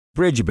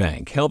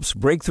Bridgebank helps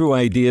breakthrough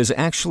ideas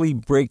actually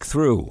break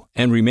through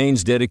and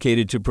remains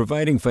dedicated to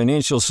providing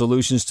financial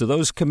solutions to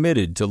those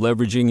committed to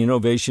leveraging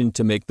innovation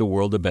to make the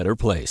world a better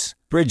place.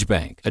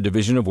 Bridgebank, a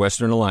division of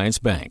Western Alliance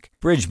Bank.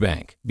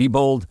 Bridgebank. Be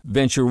bold,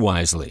 venture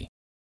wisely.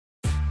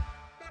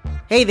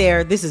 Hey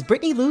there, this is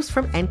Brittany Luce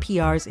from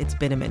NPR's It's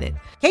Been a Minute.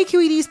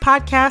 KQED's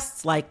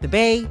podcasts like The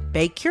Bay,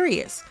 Bay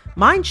Curious,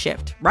 Mind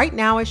Shift, Right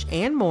Nowish,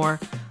 and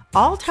more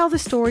all tell the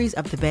stories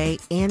of the Bay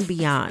and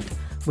beyond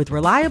with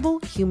reliable,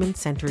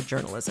 human-centered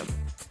journalism.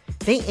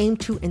 They aim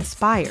to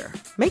inspire,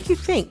 make you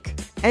think,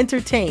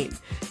 entertain,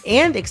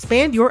 and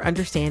expand your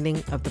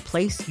understanding of the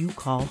place you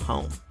call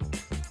home.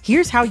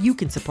 Here's how you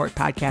can support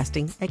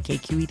podcasting at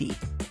KQED.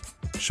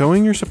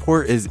 Showing your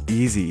support is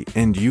easy,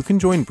 and you can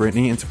join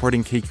Brittany in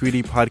supporting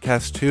KQED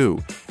Podcast too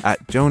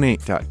at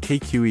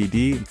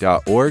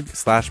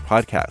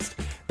donate.kqed.org/podcast.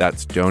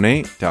 That's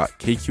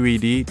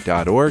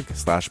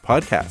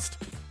donate.kqed.org/podcast.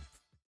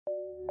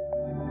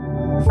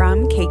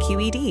 From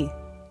KQED.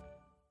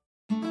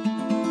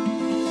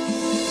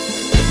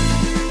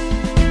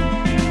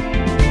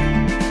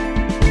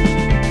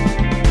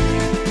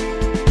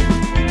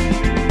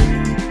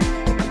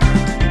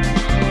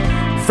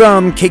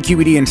 From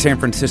KQED in San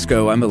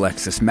Francisco, I'm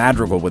Alexis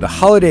Madrigal with a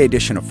holiday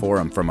edition of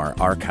Forum from our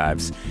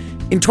archives.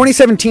 In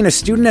 2017, a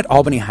student at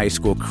Albany High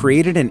School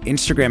created an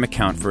Instagram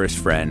account for his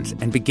friends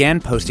and began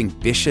posting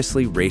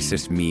viciously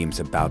racist memes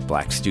about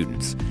black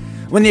students.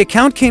 When the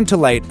account came to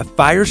light, a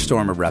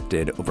firestorm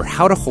erupted over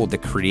how to hold the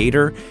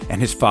creator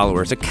and his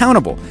followers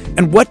accountable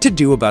and what to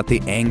do about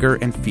the anger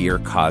and fear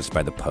caused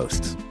by the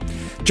posts.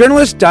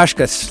 Journalist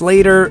Dashka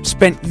Slater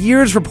spent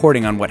years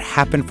reporting on what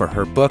happened for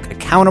her book,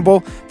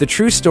 Accountable, the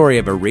true story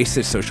of a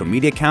racist social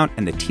media account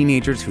and the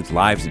teenagers whose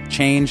lives it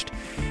changed.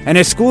 And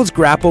as schools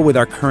grapple with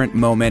our current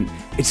moment,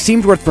 it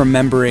seemed worth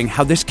remembering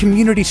how this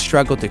community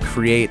struggled to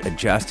create a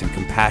just and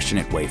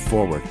compassionate way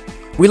forward.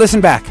 We listen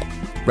back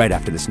right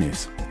after this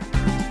news.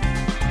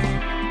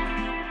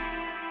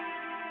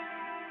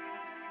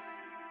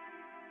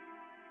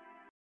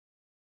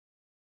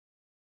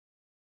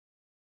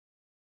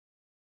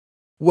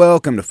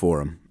 Welcome to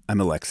Forum. I'm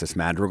Alexis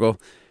Madrigal.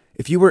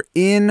 If you were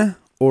in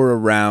or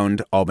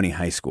around Albany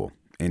High School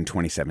in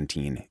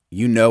 2017,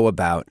 you know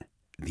about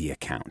the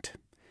account.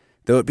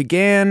 Though it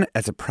began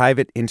as a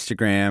private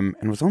Instagram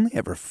and was only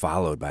ever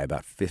followed by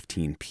about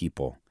 15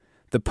 people,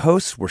 the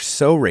posts were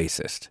so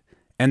racist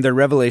and their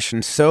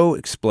revelation so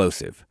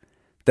explosive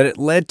that it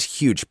led to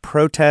huge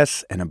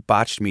protests and a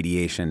botched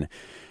mediation.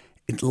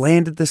 It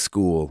landed the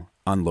school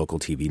on local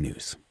TV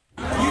news.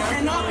 You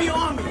cannot be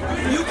on me.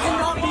 You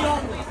cannot be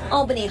on me.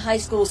 Albany High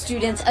School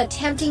students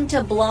attempting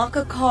to block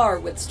a car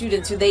with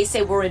students who they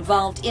say were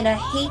involved in a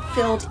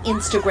hate-filled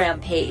Instagram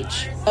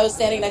page. I was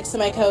standing next to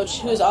my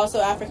coach, who is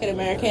also African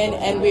American,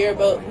 and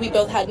we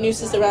both had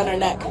nooses around our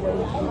neck,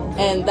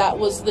 and that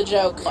was the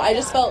joke. I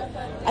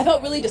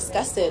felt really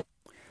disgusted.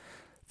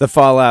 The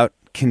fallout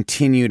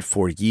continued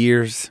for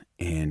years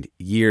and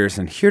years,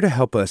 and here to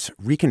help us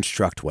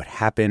reconstruct what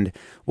happened,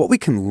 what we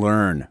can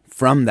learn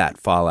from that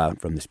fallout,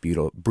 from this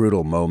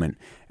brutal moment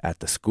at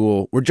the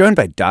school, we're joined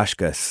by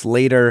Dashka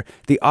Slater,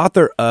 the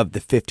author of The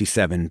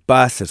 57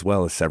 Bus, as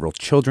well as several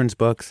children's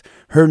books.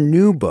 Her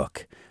new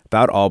book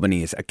about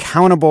Albany is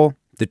Accountable,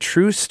 the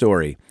true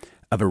story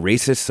of a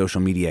racist social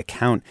media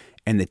account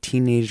and the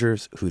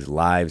teenagers whose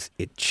lives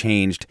it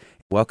changed.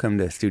 Welcome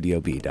to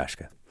Studio B,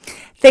 Dashka.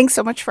 Thanks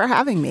so much for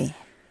having me.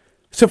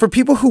 So for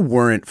people who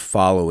weren't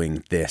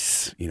following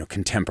this,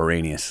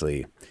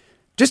 contemporaneously,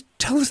 just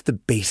tell us the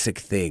basic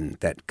thing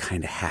that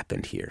kind of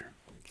happened here.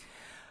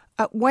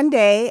 One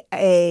day,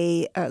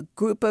 a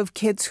group of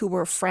kids who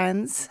were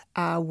friends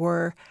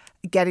were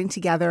getting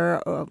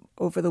together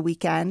over the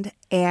weekend,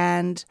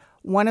 and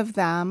one of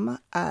them,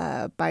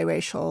 a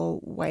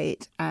biracial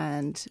white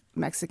and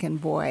Mexican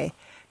boy,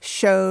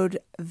 showed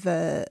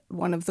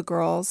one of the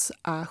girls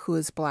who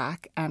is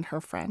black and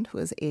her friend who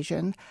is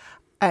Asian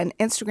an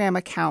Instagram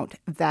account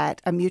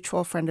that a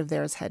mutual friend of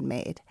theirs had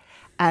made.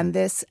 And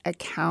this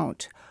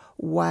account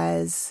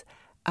was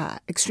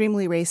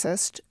extremely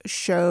racist,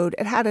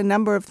 it had a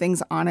number of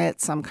things on it,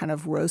 some kind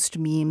of roast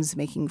memes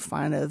making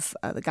fun of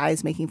the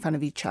guys making fun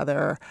of each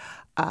other,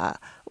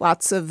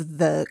 lots of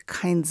the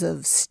kinds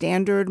of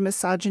standard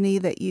misogyny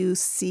that you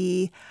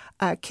see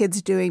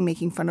kids doing,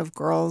 making fun of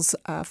girls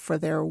for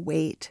their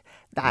weight,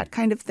 that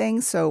kind of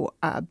thing. So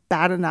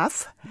bad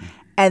enough.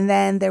 And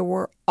then there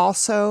were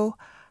also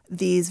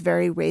these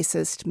very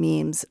racist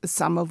memes,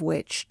 some of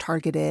which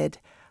targeted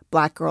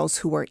black girls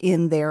who were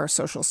in their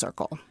social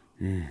circle.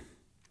 Mm.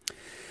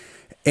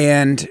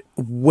 And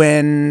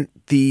when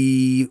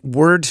the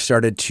word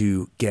started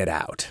to get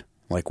out,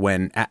 like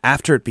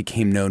after it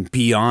became known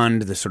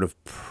beyond the sort of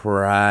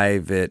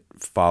private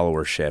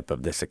followership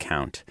of this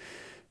account,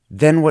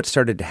 then what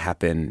started to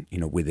happen,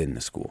 within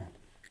the school?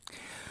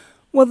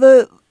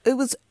 Well, it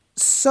was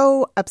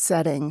so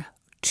upsetting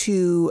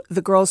to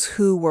the girls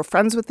who were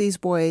friends with these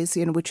boys,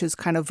 which is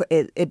kind of,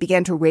 it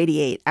began to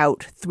radiate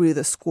out through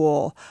the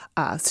school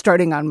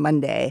starting on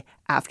Monday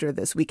after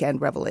this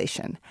weekend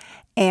revelation.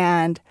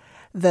 And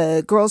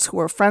the girls who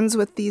were friends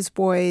with these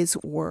boys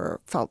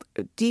felt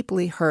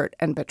deeply hurt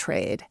and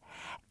betrayed.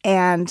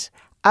 And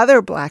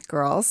other Black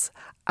girls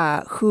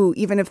who,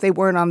 even if they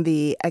weren't on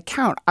the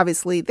account,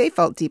 obviously they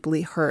felt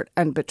deeply hurt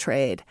and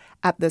betrayed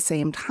at the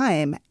same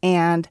time.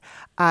 And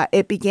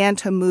it began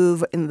to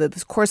move in the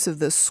course of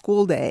the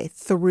school day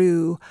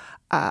through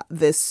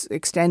this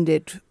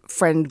extended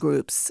friend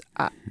groups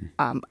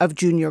of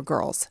junior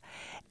girls.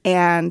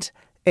 And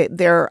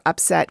their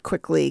upset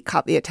quickly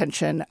caught the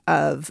attention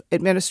of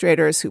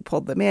administrators who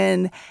pulled them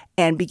in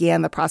and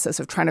began the process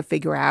of trying to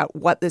figure out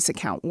what this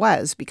account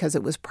was, because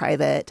it was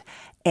private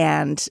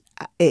and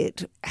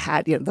it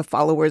had, the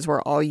followers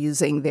were all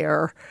using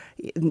their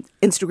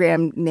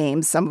Instagram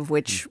names, some of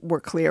which were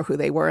clear who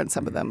they were and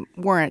some of them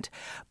weren't.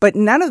 But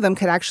none of them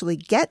could actually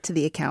get to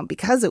the account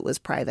because it was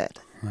private.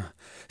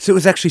 So it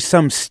was actually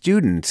some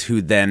students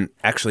who then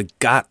actually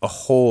got a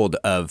hold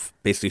of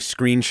basically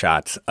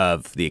screenshots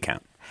of the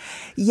account.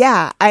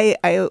 Yeah,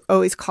 I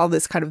always call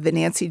this kind of the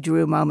Nancy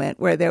Drew moment,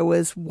 where there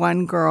was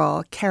one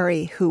girl,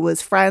 Carrie, who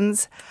was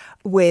friends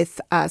with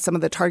some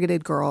of the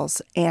targeted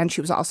girls, and she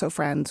was also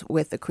friends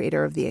with the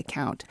creator of the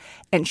account.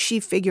 And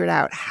she figured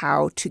out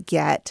how to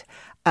get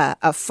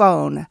a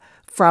phone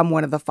from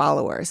one of the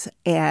followers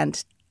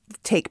and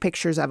take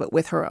pictures of it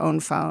with her own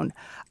phone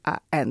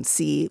and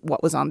see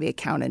what was on the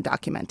account and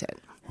document it.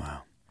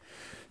 Wow.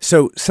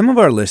 So some of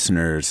our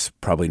listeners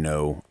probably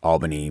know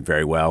Albany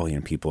very well,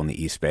 people in the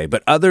East Bay,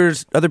 but other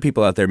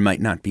people out there might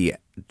not be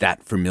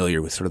that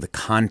familiar with sort of the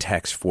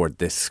context for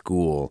this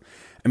school.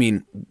 I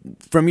mean,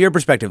 from your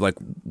perspective,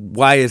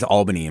 why is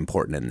Albany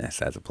important in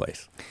this as a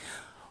place?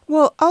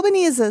 Well,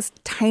 Albany is a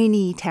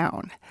tiny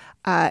town.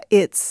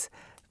 It's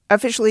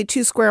officially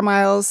 2 square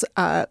miles.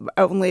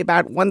 Only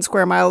about 1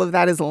 square mile of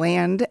that is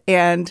land,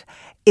 and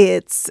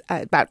it's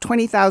about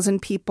 20,000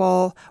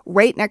 people,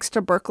 right next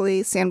to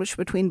Berkeley, sandwiched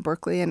between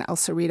Berkeley and El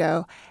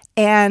Cerrito.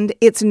 And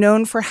it's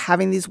known for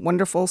having these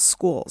wonderful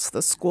schools.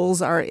 The schools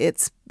are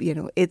its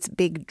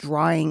big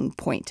drawing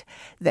point,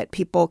 that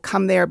people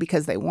come there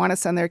because they want to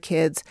send their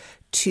kids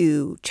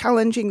to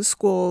challenging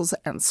schools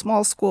and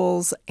small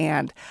schools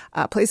and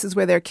places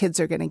where their kids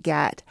are going to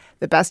get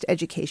the best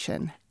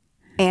education.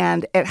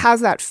 And it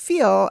has that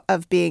feel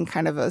of being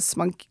kind of a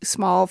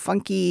small,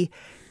 funky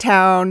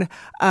town,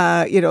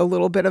 a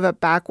little bit of a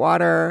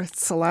backwater,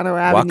 Solano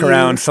Avenue. Walk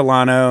around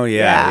Solano,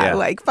 yeah.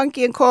 Like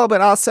funky and cool, but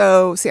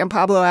also San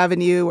Pablo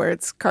Avenue, where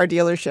it's car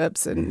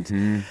dealerships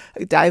and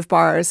dive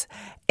bars.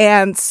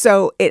 And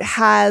so it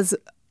has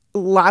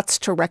lots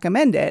to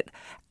recommend it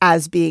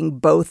as being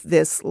both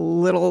this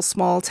little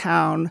small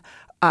town,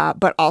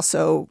 but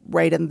also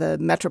right in the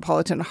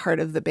metropolitan heart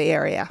of the Bay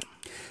Area.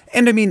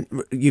 And I mean,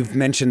 you've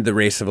mentioned the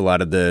race of a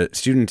lot of the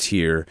students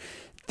here.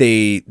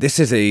 This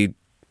is a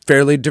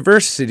fairly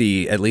diverse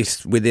city, at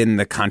least within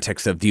the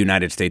context of the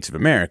United States of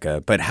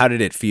America. But how did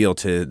it feel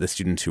to the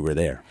students who were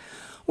there?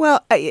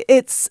 Well,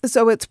 it's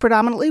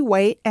predominantly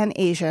white and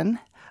Asian,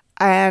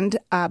 and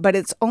but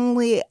it's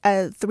only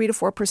 3 to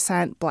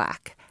 4%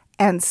 Black.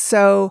 And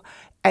so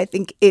I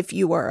think if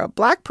you are a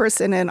Black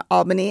person in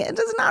Albany, it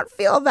does not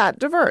feel that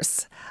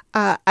diverse.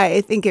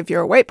 I think if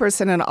you're a white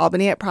person in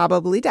Albany, it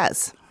probably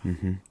does.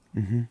 Mm-hmm.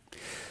 Mm-hmm.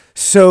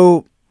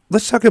 So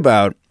let's talk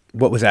about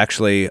what was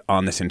actually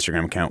on this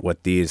Instagram account,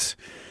 what these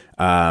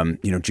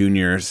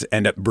juniors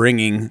end up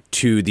bringing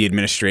to the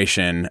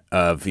administration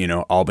of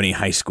Albany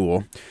High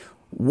School.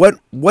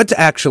 What's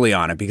actually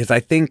on it? Because I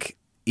think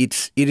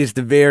it is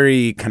the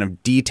very kind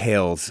of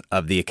details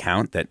of the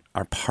account that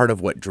are part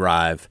of what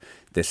drive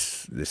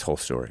this whole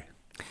story.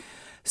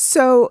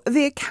 So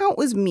the account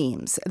was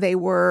memes. They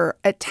were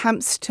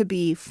attempts to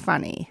be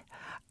funny.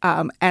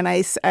 And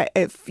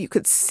if you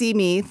could see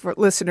me, for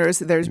listeners,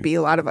 there'd be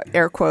a lot of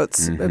air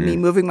quotes of me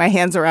moving my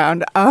hands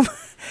around,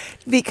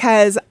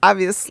 because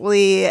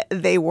obviously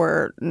they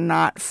were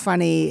not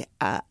funny,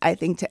 I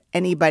think, to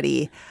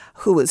anybody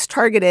who was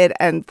targeted,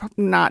 and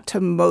not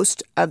to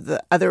most of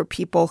the other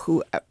people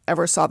who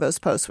ever saw those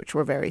posts, which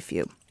were very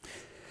few.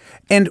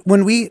 And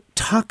when we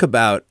talk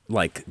about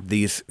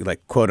these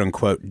quote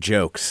unquote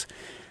jokes,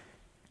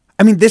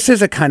 I mean, this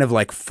is a kind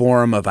of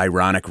form of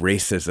ironic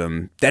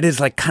racism that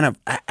is kind of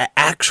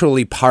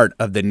actually part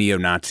of the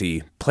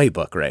neo-Nazi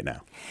playbook right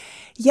now.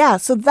 Yeah,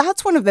 so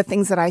that's one of the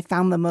things that I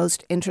found the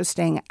most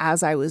interesting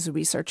as I was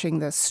researching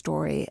this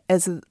story,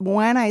 is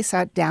when I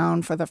sat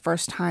down for the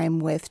first time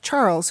with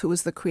Charles, who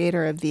was the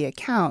creator of the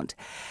account,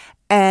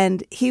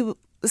 and he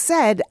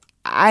said,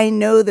 I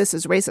know this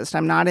is racist.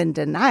 I'm not in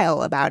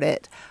denial about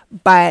it,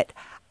 but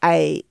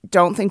I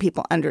don't think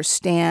people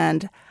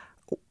understand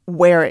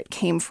where it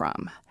came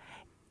from.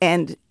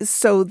 And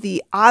so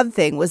the odd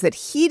thing was that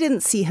he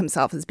didn't see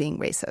himself as being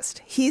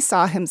racist. He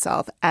saw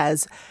himself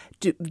as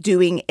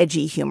doing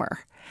edgy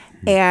humor.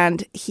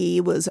 And he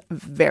was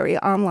very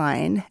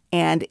online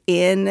and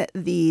in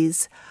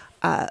these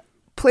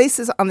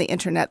places on the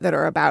internet that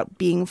are about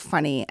being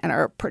funny and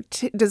are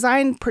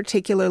designed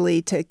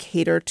particularly to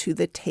cater to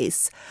the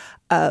tastes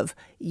of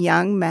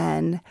young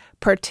men,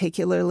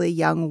 particularly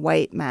young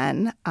white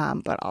men,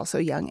 but also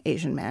young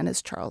Asian men,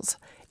 as Charles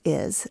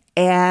is.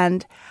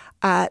 And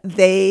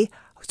they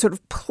sort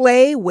of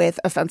play with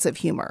offensive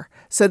humor.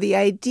 So the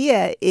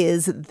idea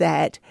is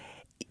that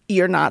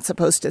you're not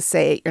supposed to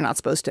say it, you're not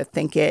supposed to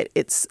think it.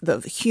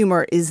 The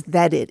humor is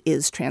that it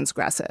is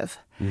transgressive.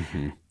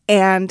 Mm-hmm.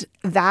 And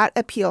that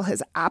appeal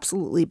has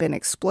absolutely been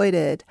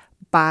exploited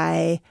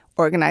by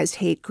organized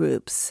hate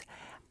groups,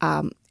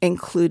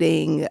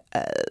 including,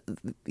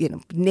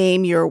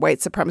 name your white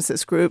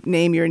supremacist group,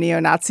 name your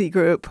neo-Nazi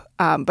group.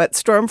 But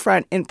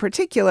Stormfront in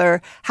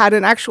particular had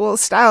an actual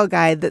style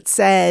guide that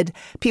said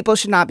people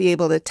should not be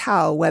able to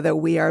tell whether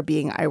we are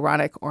being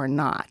ironic or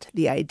not.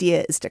 The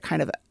idea is to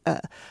kind of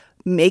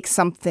make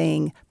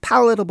something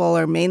palatable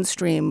or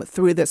mainstream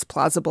through this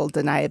plausible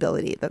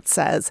deniability that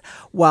says,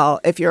 well,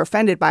 if you're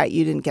offended by it,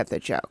 you didn't get the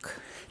joke.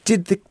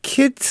 Did the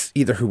kids,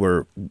 either who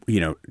were,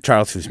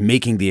 Charles who's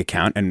making the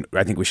account, and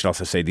I think we should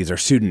also say these are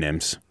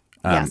pseudonyms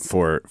yes.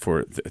 for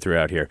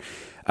throughout here.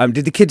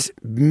 Did the kids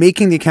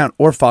making the account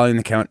or following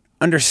the account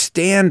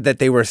understand that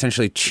they were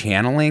essentially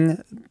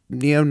channeling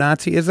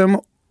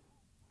neo-Nazism?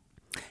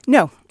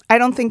 No, I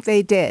don't think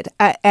they did.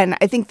 And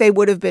I think they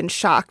would have been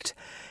shocked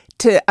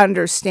to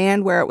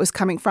understand where it was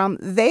coming from.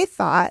 They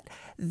thought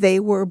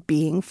they were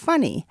being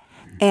funny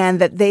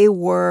and that they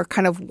were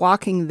kind of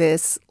walking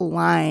this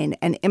line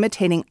and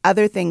imitating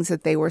other things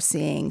that they were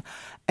seeing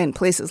in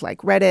places like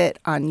Reddit,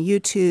 on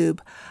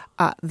YouTube.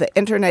 The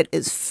internet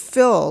is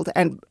filled,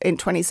 and in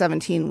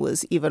 2017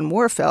 was even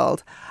more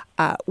filled,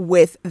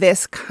 with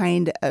this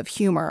kind of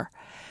humor.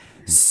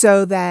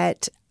 So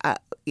that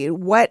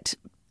what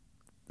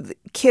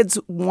kids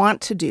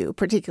want to do,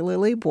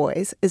 particularly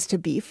boys, is to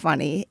be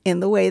funny in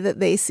the way that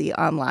they see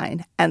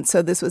online. And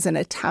so this was an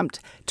attempt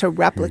to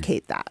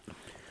replicate that.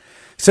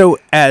 So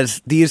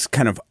as these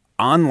kind of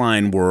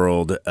online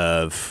world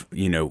of,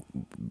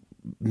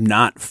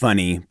 not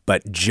funny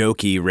but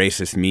jokey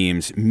racist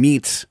memes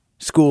meets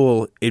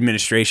school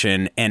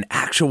administration and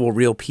actual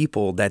real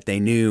people that they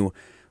knew,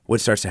 what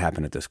starts to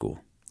happen at the school?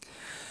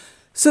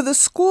 So the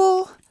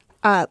school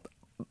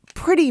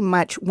pretty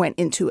much went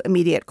into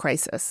immediate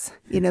crisis.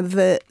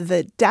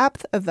 The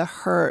depth of the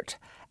hurt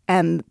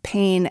and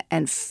pain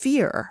and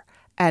fear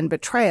and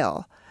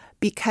betrayal,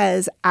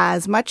 because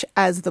as much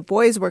as the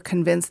boys were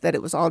convinced that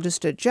it was all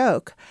just a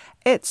joke,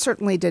 it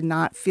certainly did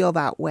not feel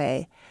that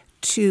way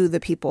to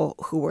the people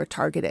who were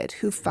targeted,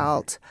 who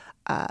felt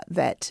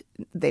that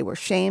they were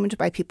shamed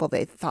by people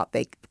they thought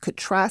they could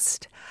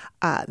trust.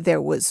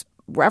 There was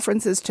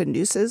references to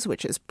nooses,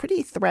 which is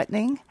pretty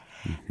threatening.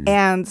 Mm-hmm.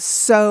 And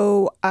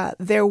so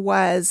there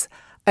was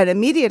an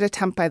immediate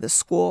attempt by the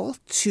school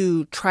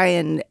to try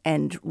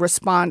and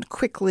respond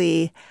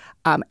quickly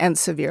and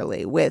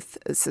severely with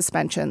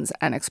suspensions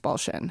and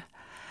expulsion.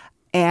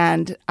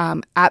 And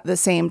at the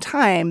same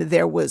time,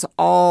 there was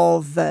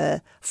all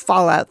the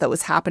fallout that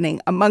was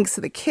happening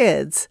amongst the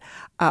kids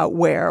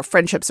where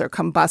friendships are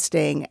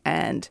combusting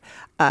and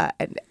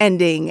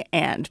ending,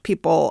 and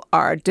people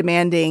are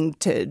demanding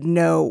to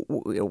know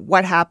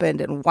what happened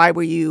and why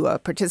were you a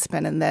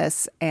participant in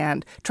this,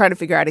 and trying to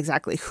figure out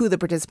exactly who the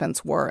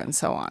participants were and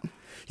so on.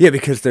 Yeah,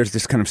 because there's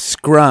this kind of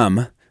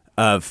scrum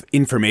of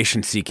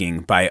information seeking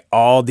by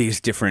all these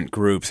different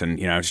groups.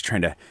 And, I was just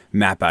trying to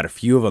map out a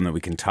few of them that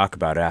we can talk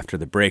about after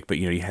the break. But,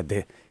 you had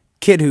the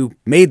kid who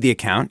made the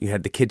account. You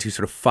had the kids who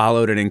sort of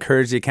followed and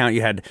encouraged the account.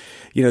 You had,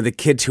 the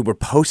kids who were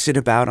posted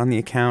about on the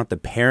account, the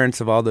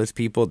parents of all those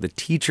people, the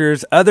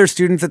teachers, other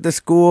students at the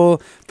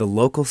school, the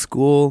local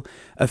school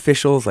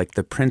officials like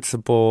the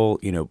principal,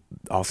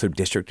 also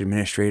district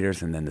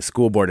administrators, and then the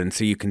school board. And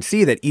so you can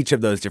see that each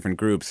of those different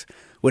groups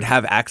would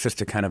have access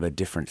to kind of a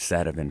different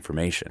set of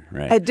information,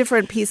 right? A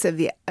different piece of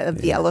the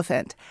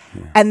elephant.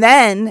 Yeah. And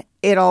then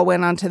it all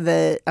went onto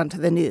the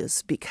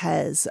news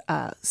because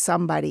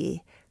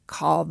somebody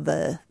called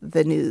the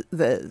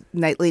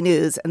nightly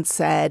news and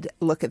said,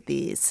 look at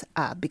these,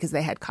 because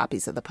they had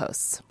copies of the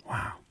posts.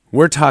 Wow.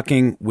 We're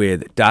talking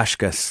with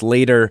Dashka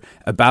Slater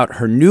about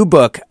her new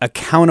book,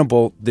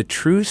 Accountable, the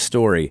true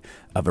story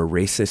of a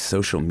racist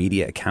social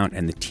media account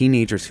and the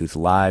teenagers whose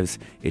lives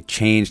it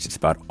changed. It's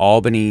about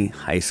Albany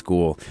High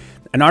School.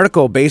 An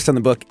article based on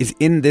the book is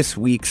in this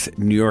week's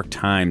New York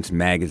Times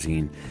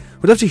Magazine.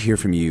 We'd love to hear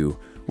from you.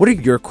 What are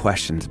your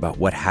questions about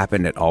what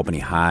happened at Albany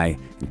High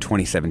in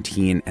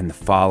 2017 and the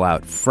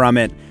fallout from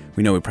it?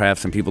 We know we probably have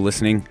some people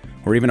listening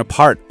who are even a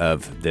part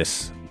of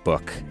this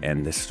book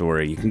and this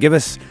story. You can give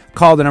us a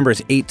call. The number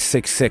is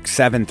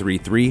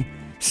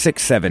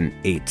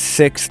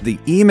 866-733-6786. The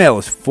email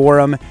is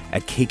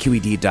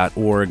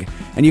forum@kqed.org.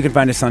 And you can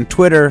find us on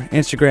Twitter,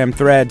 Instagram,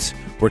 Threads,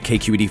 or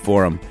KQED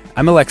Forum.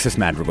 I'm Alexis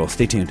Madrigal.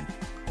 Stay tuned.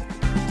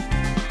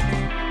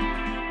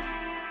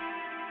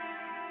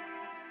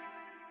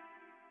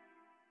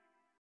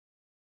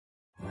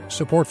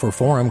 Support for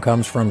Forum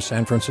comes from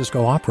San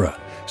Francisco Opera.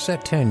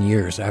 Set 10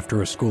 years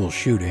after a school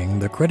shooting,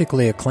 the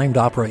critically acclaimed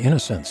opera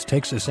Innocence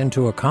takes us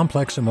into a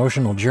complex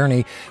emotional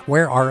journey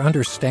where our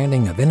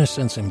understanding of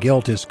innocence and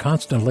guilt is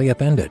constantly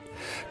upended.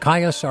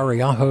 Kaya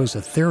Sariaho's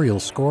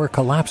ethereal score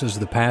collapses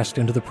the past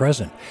into the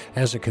present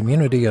as a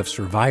community of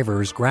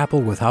survivors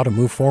grapple with how to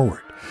move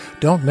forward.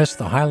 Don't miss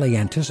the highly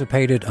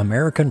anticipated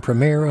American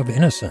premiere of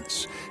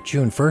Innocence,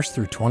 June 1st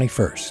through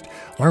 21st.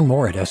 Learn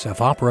more at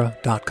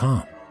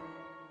sfopera.com.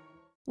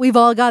 We've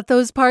all got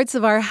those parts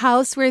of our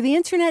house where the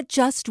internet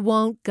just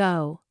won't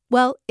go.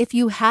 Well, if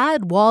you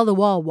had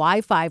wall-to-wall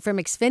Wi-Fi from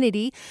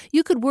Xfinity,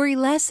 you could worry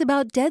less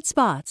about dead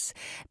spots.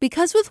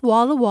 Because with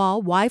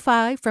wall-to-wall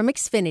Wi-Fi from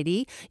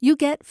Xfinity, you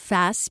get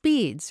fast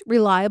speeds,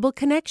 reliable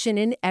connection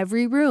in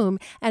every room,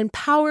 and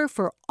power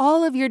for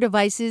all of your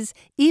devices,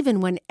 even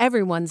when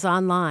everyone's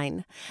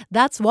online.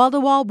 That's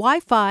wall-to-wall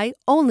Wi-Fi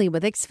only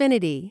with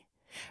Xfinity.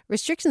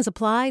 Restrictions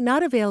apply,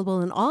 not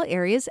available in all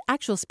areas.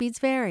 Actual speeds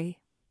vary.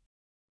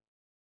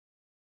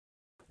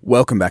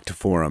 Welcome back to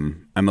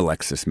Forum. I'm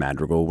Alexis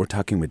Madrigal. We're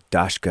talking with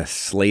Dashka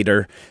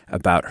Slater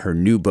about her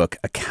new book,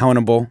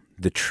 Accountable,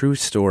 the true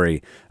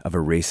story of a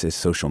racist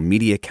social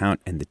media account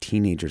and the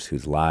teenagers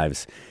whose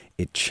lives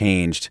it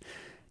changed.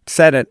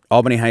 Set at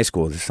Albany High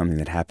School. This is something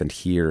that happened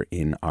here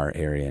in our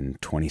area in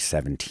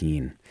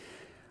 2017. I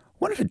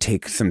wanted to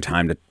take some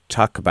time to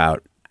talk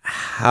about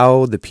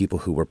how the people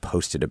who were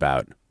posted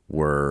about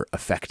were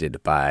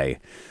affected by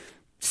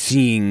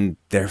seeing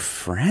their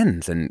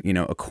friends and,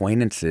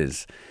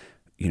 acquaintances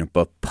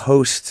both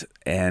post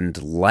and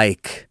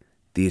like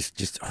these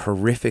just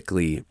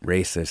horrifically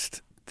racist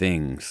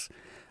things.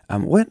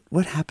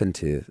 What happened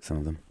to some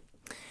of them?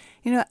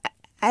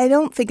 I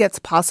don't think it's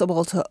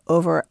possible to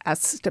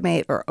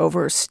overestimate or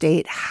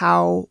overstate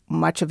how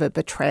much of a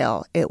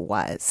betrayal it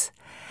was.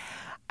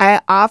 I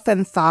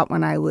often thought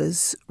when I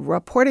was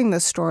reporting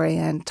this story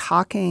and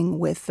talking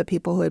with the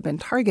people who had been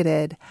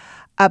targeted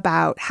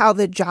about how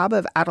the job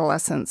of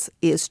adolescence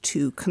is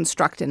to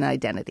construct an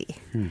identity.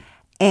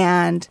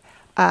 And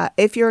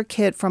if you're a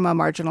kid from a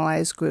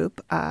marginalized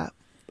group,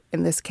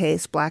 in this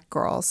case, Black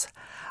girls,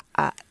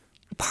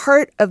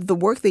 part of the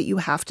work that you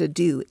have to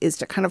do is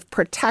to kind of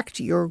protect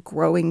your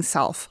growing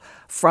self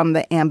from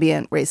the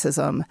ambient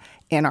racism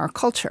in our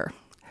culture.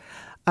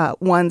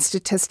 One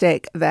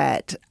statistic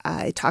that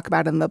I talk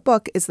about in the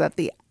book is that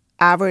the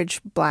average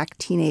Black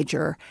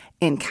teenager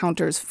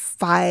encounters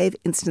 5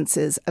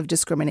 instances of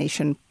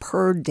discrimination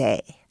per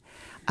day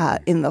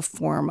in the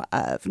form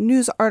of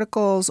news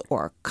articles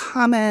or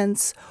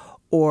comments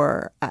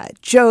or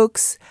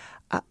jokes.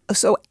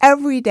 So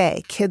every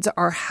day, kids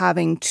are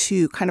having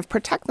to kind of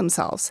protect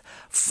themselves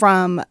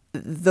from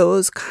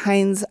those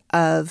kinds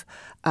of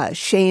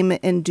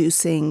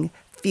shame-inducing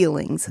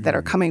feelings that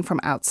are coming from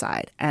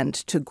outside, and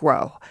to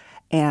grow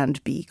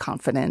and be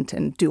confident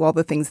and do all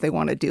the things they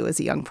want to do as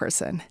a young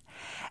person.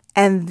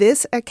 And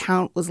this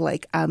account was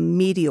like a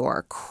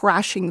meteor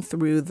crashing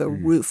through the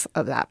roof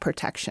of that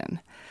protection.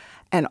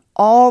 And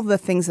all the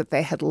things that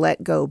they had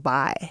let go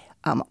by,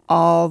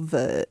 all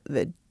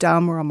the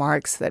dumb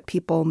remarks that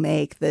people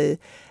make, the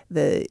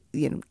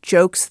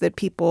jokes that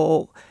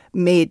people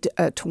made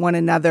to one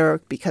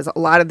another, because a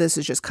lot of this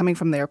is just coming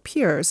from their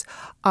peers,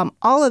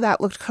 all of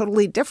that looked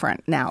totally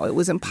different now. It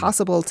was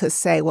impossible to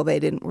say, well, they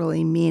didn't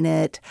really mean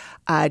it.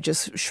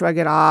 Just shrug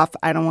it off.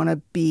 I don't want to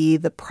be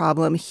the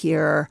problem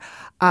here.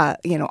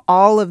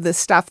 All of the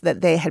stuff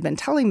that they had been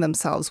telling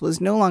themselves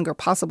was no longer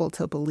possible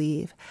to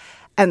believe.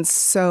 And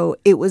so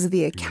it was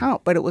the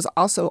account, but it was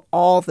also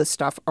all the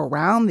stuff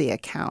around the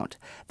account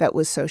that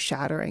was so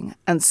shattering.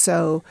 And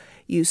so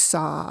you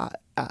saw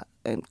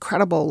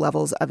incredible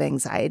levels of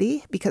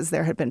anxiety because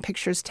there had been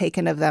pictures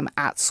taken of them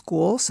at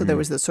school. So there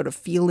was this sort of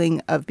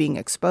feeling of being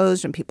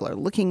exposed and people are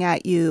looking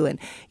at you and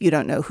you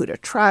don't know who to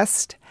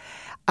trust.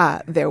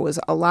 There was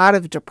a lot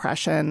of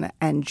depression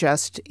and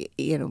just,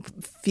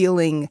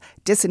 feeling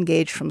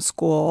disengaged from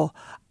school,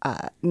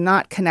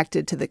 not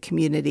connected to the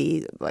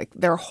community. Like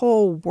their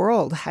whole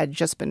world had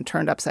just been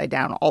turned upside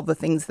down. All the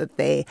things that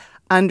they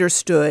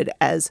understood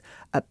as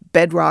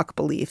bedrock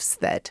beliefs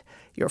that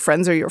your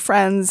friends are your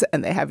friends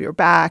and they have your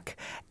back,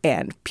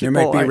 and people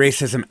there might be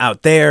racism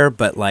out there,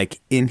 but like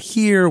in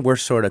here, we're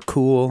sort of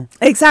cool.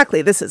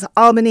 Exactly. This is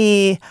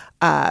Albany.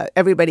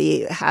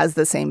 Everybody has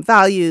the same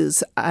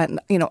values. And,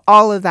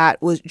 all of that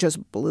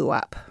just blew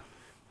up.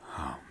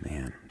 Oh,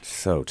 man.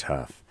 So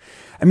tough.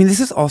 I mean,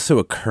 this is also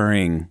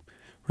occurring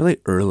really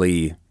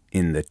early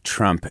in the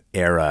Trump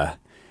era.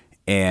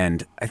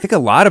 And I think a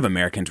lot of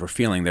Americans were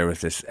feeling there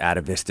was this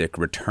atavistic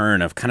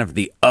return of kind of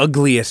the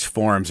ugliest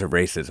forms of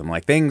racism.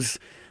 Like things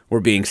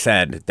were being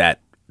said that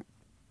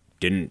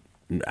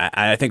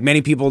I think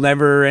many people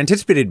never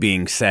anticipated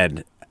being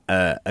said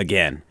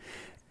again.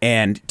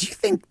 And do you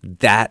think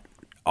that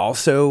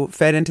also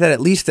fed into that, at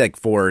least like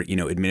for,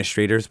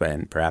 administrators, but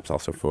and perhaps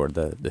also for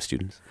the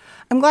students?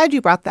 I'm glad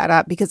you brought that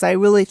up because I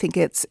really think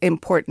it's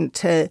important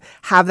to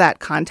have that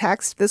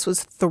context. This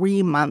was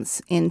 3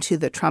 months into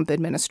the Trump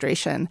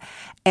administration,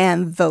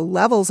 and the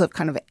levels of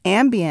kind of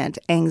ambient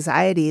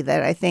anxiety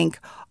that I think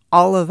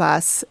all of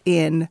us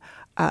in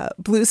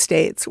blue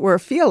states were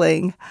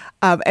feeling,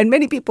 and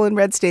many people in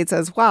red states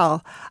as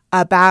well,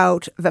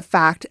 about the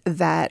fact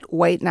that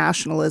white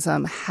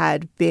nationalism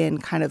had been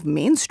kind of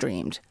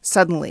mainstreamed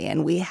suddenly.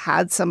 And we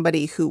had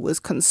somebody who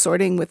was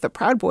consorting with the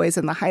Proud Boys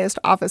in the highest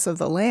office of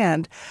the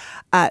land.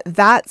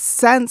 That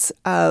sense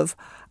of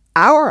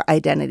our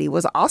identity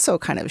was also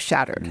kind of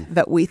shattered,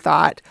 that we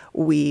thought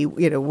we,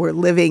 were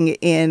living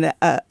in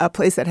a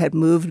place that had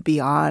moved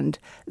beyond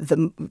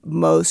the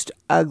most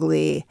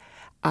ugly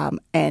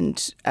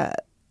and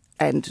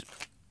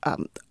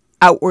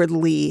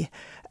outwardly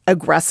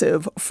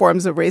aggressive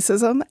forms of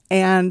racism.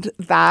 And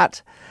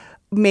that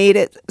made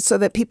it so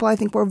that people, I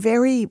think, were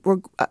very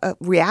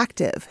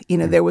reactive.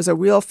 There was a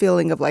real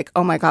feeling of like,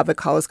 oh my God, the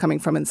call is coming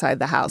from inside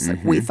the house.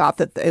 Like we thought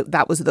that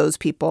that was those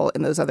people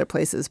in those other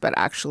places, but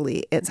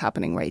actually it's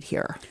happening right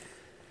here.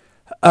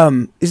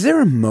 Is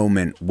there a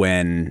moment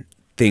when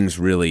things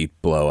really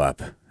blow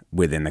up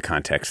within the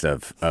context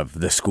of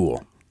the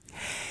school?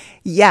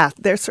 Yeah,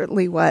 there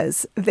certainly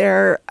was.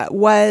 There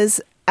was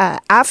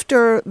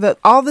after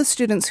all the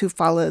students who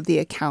followed the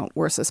account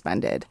were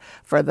suspended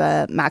for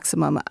the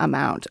maximum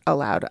amount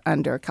allowed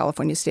under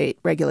California state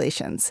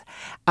regulations.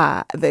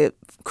 The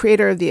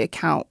creator of the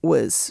account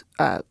was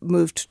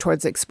moved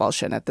towards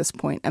expulsion at this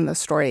point in the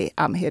story.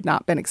 He had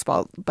not been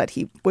expelled, but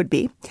he would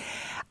be.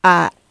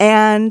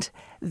 And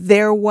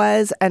there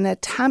was an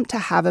attempt to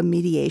have a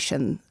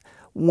mediation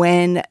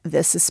when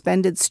the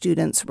suspended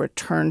students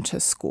returned to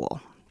school.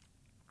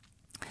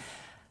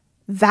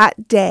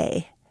 That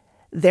day,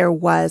 there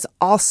was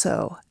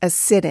also a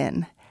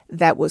sit-in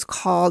that was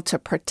called to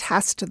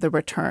protest the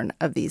return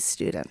of these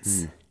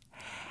students.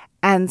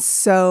 And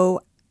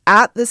so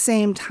at the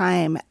same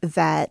time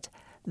that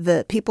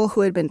the people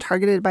who had been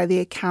targeted by the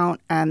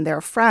account and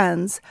their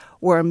friends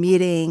were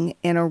meeting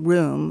in a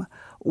room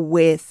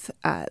with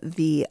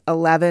the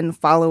 11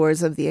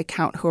 followers of the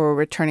account who were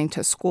returning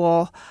to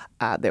school.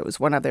 There was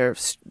one other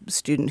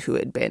student who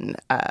had been,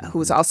 who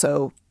was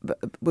also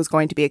was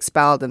going to be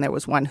expelled, and there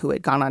was one who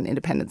had gone on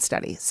independent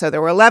study. So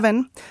there were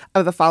 11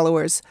 of the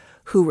followers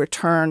who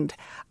returned,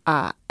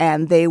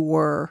 and they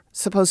were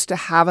supposed to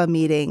have a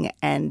meeting,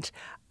 and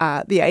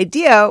the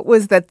idea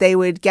was that they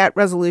would get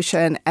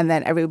resolution, and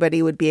then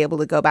everybody would be able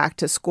to go back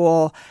to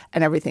school,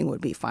 and everything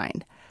would be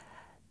fine.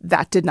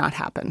 That did not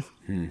happen.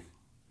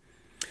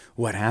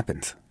 What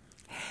happened?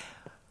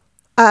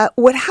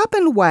 What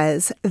happened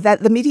was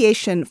that the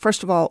mediation,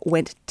 first of all,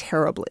 went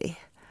terribly.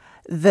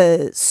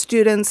 The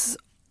students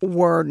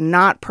were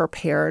not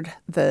prepared.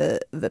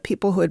 The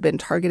people who had been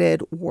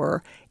targeted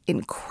were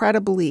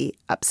incredibly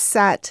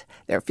upset.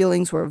 Their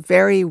feelings were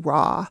very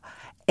raw,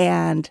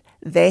 and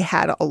they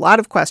had a lot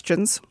of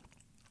questions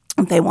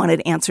they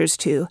wanted answers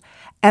to.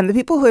 And the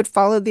people who had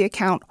followed the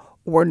account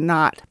were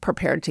not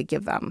prepared to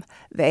give them.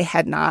 They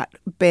had not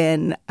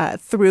been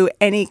through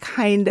any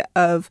kind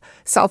of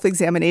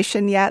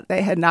self-examination yet.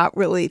 They had not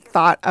really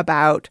thought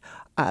about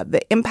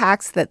the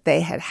impacts that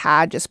they had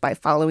had just by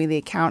following the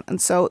account. And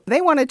so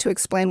they wanted to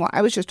explain, well,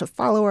 I was just a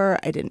follower.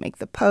 I didn't make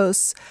the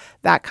posts,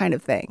 that kind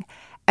of thing.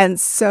 And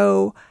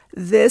so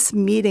this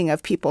meeting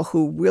of people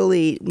who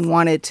really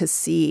wanted to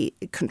see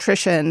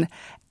contrition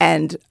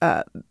and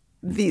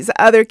these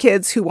other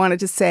kids who wanted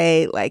to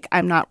say, like,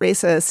 I'm not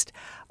racist,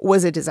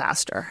 was a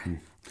disaster.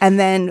 And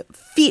then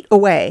feet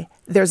away,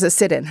 there's a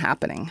sit-in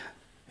happening.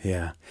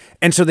 Yeah.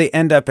 And so they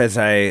end up, as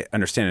I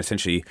understand,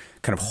 essentially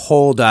kind of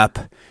holed up,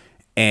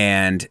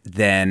 and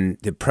then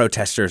the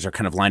protesters are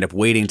kind of lined up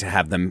waiting to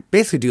have them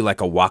basically do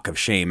like a walk of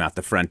shame out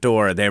the front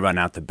door. They run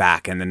out the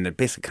back, and then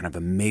basically kind of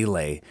a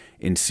melee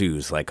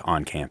ensues like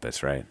on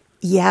campus, right?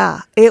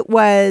 Yeah. It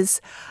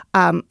was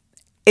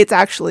it's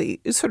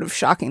actually sort of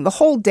shocking. The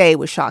whole day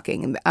was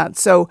shocking.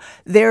 So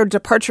their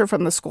departure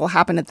from the school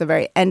happened at the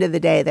very end of the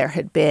day. There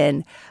had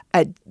been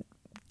a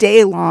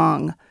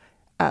day-long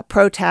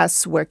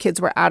protests where kids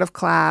were out of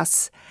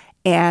class,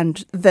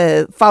 and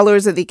the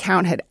followers of the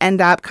account had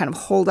ended up kind of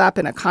holed up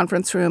in a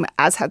conference room,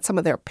 as had some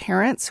of their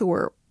parents who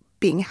were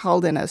being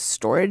held in a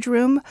storage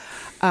room.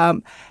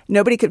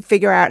 Nobody could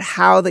figure out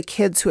how the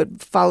kids who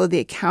had followed the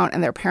account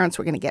and their parents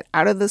were going to get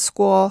out of the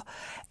school.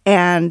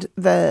 And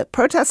the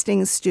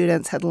protesting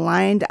students had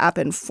lined up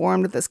and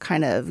formed this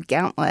kind of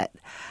gauntlet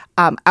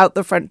out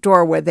the front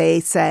door where they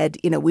said,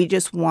 we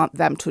just want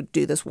them to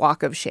do this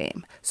walk of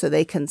shame so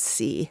they can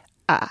see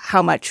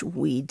how much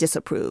we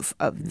disapprove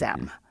of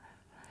them.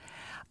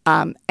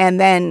 And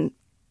then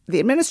the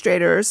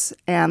administrators,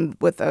 and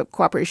with the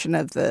cooperation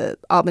of the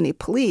Albany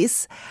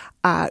police,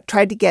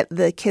 tried to get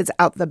the kids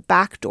out the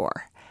back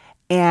door.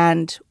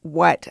 And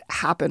what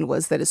happened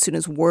was that as soon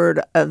as word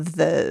of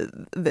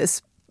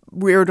this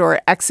rear door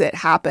exit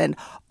happened,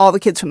 all the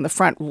kids from the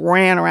front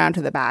ran around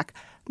to the back,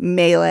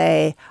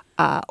 melee.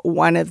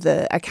 One of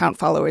the account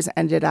followers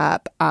ended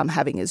up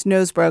having his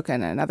nose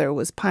broken. Another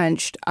was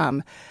punched.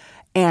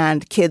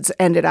 And kids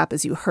ended up,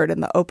 as you heard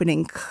in the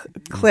opening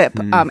clip,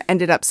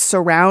 ended up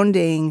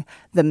surrounding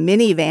the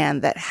minivan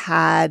that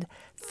had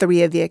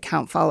 3 of the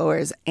account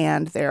followers,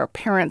 and their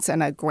parents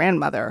and a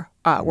grandmother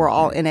were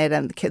all in it.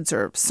 And the kids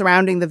are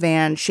surrounding the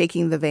van,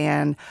 shaking the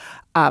van,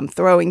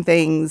 throwing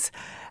things,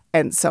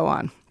 and so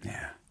on.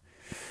 Yeah.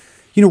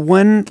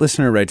 One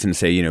listener writes in to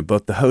say,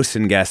 both the hosts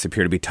and guests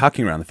appear to be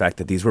talking around the fact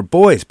that these were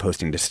boys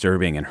posting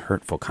disturbing and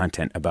hurtful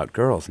content about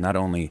girls. Not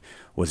only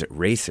was it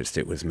racist,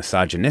 it was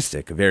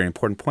misogynistic, a very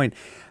important point.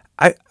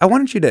 I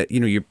wanted you to,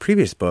 your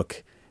previous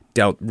book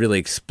dealt really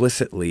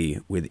explicitly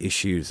with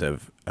issues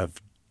of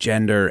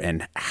gender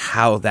and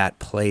how that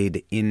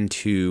played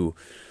into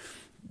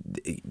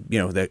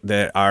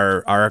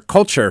our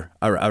culture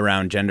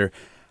around gender.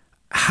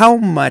 How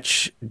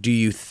much do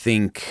you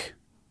think?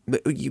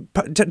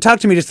 Talk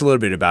to me just a little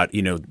bit about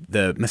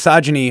the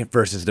misogyny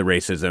versus the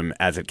racism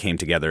as it came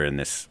together in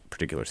this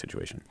particular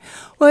situation.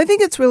 Well, I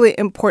think it's really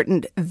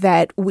important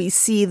that we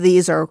see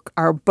these are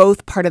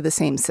both part of the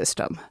same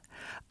system.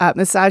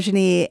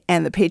 Misogyny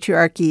and the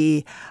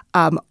patriarchy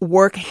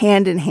work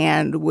hand in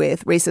hand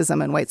with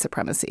racism and white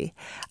supremacy.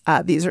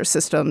 These are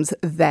systems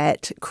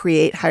that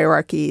create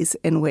hierarchies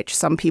in which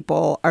some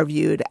people are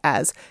viewed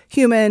as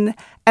human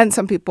and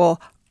some people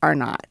are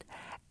not.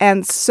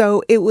 And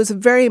so it was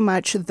very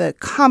much the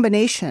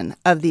combination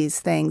of these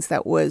things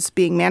that was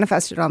being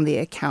manifested on the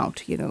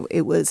account.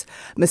 It was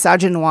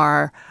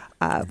misogynoir,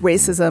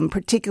 racism,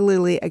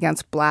 particularly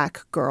against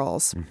Black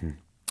girls.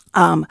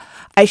 Mm-hmm.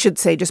 I should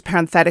say just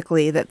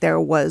parenthetically that there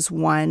was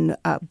one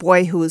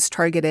boy who was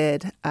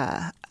targeted,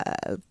 a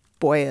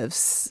boy of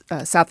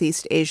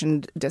Southeast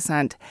Asian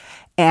descent,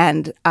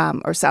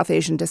 or South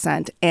Asian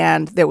descent,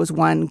 and there was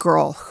one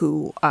girl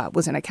who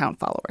was an account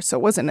follower. So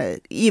it wasn't an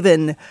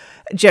even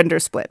gender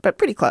split, but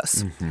pretty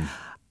close.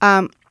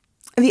 Mm-hmm.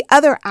 The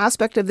other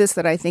aspect of this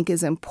that I think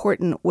is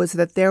important was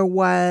that there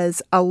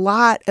was a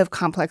lot of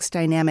complex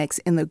dynamics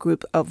in the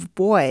group of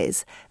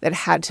boys that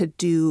had to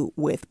do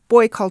with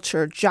boy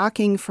culture,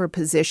 jockeying for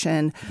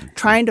position,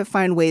 trying to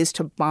find ways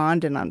to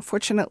bond. And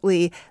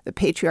unfortunately, the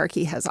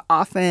patriarchy has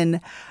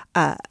often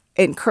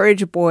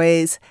encouraged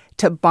boys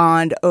to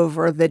bond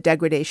over the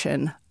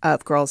degradation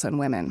of girls and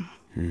women.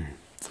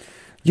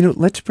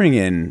 Let's bring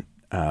in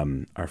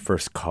our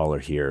first caller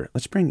here.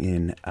 Let's bring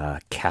in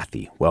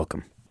Kathy.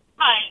 Welcome.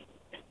 Hi.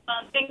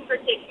 Thanks for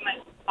taking my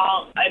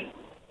call. I'd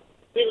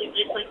really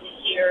just like to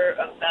hear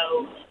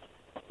about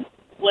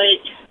what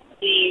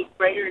the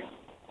writers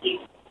do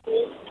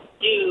schools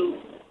do.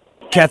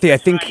 Kathy, I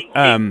think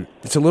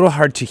it's a little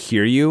hard to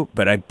hear you,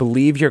 but I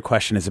believe your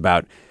question is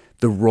about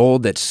the role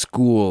that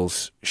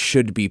schools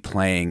should be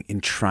playing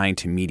in trying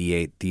to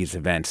mediate these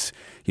events.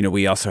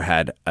 We also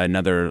had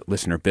another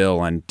listener, Bill,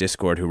 on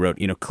Discord who wrote,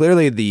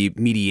 clearly the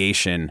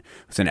mediation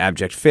was an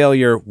abject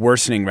failure,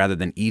 worsening rather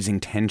than easing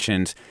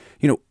tensions.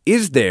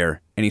 Is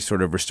there any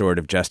sort of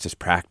restorative justice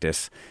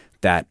practice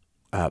that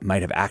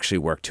might have actually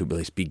worked to at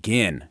least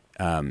begin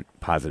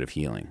positive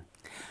healing?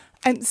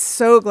 I'm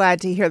so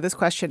glad to hear this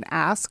question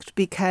asked,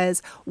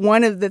 because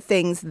one of the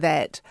things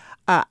that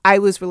I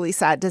was really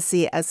sad to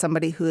see as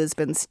somebody who has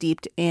been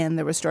steeped in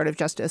the restorative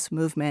justice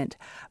movement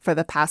for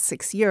the past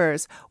 6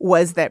 years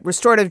was that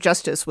restorative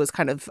justice was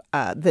kind of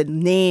the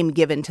name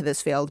given to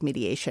this failed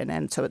mediation.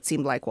 And so it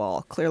seemed like,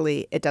 well,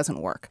 clearly it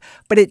doesn't work.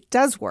 But it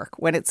does work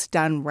when it's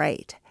done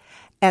right.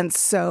 And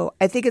so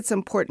I think it's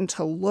important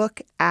to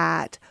look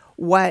at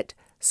what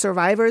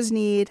survivors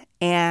need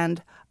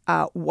and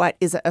what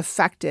is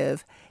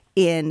effective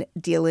in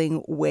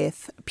dealing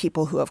with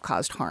people who have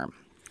caused harm.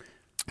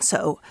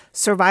 So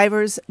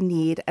survivors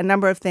need a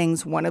number of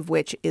things, one of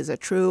which is a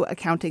true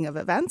accounting of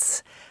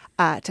events,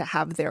 to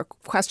have their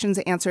questions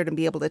answered and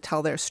be able to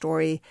tell their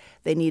story.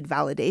 They need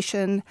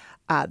validation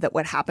that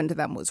what happened to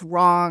them was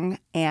wrong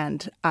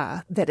and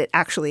that it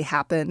actually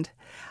happened.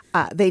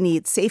 They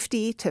need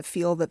safety to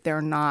feel that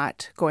they're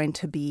not going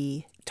to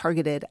be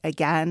targeted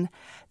again.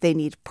 They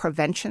need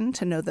prevention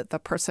to know that the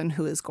person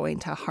who has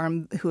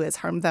harmed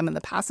them in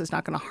the past is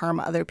not going to harm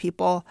other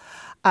people.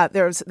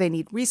 They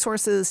need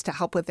resources to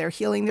help with their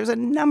healing. There's a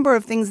number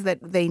of things that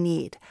they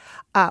need.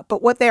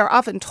 But what they are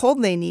often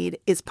told they need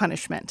is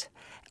punishment.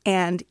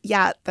 And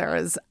yet there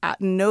is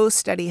no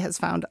study has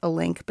found a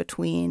link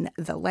between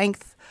the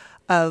length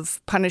of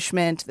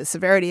punishment, the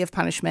severity of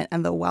punishment,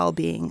 and the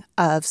well-being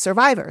of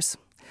survivors.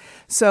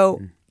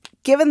 So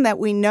given that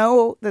we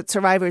know that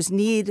survivors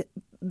need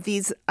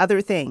these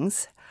other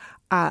things,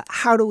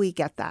 how do we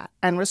get that?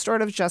 And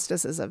restorative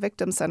justice is a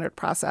victim-centered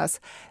process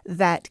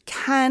that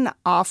can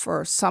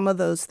offer some of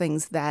those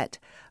things that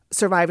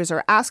survivors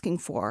are asking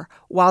for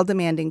while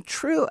demanding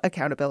true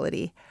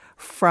accountability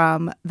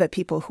from the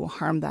people who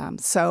harm them.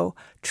 So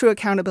true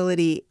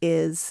accountability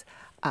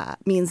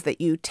means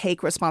that you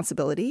take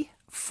responsibility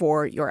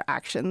for your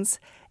actions.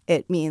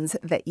 It means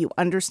that you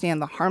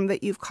understand the harm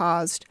that you've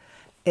caused.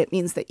 It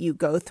means that you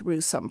go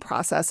through some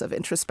process of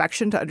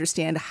introspection to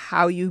understand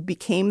how you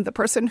became the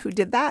person who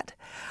did that.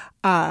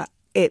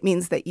 It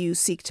means that you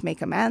seek to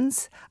make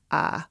amends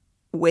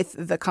with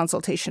the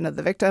consultation of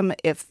the victim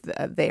if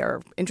they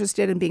are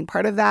interested in being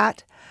part of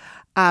that,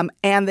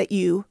 and that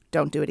you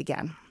don't do it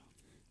again.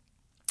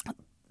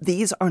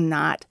 These are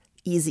not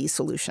easy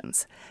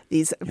solutions. I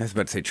was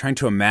about to say, trying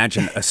to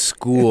imagine a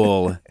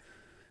school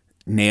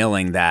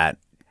nailing that,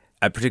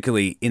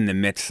 particularly in the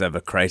midst of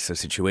a crisis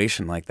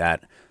situation like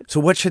that. So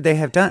what should they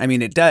have done? I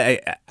mean,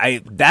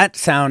 that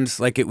sounds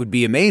like it would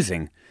be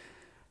amazing.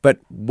 But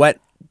what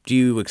do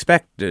you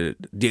expect? Do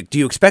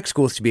you expect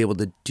schools to be able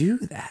to do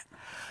that?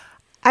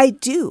 I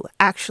do,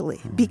 actually,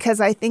 because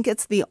I think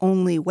it's the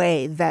only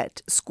way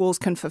that schools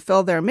can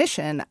fulfill their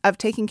mission of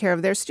taking care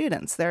of their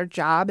students. Their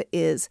job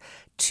is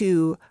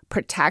to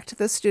protect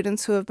the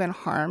students who have been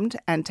harmed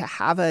and to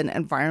have an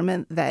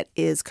environment that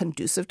is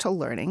conducive to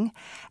learning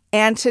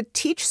and to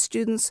teach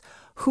students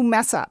who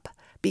mess up,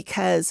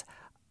 because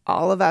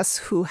all of us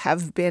who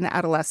have been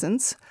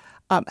adolescents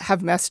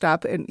have messed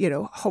up, and,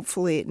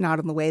 hopefully not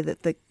in the way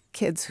that the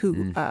kids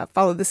who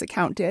follow this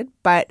account did,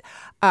 but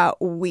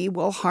we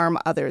will harm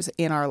others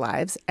in our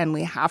lives, and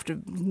we have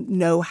to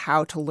know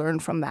how to learn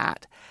from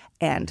that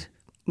and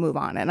move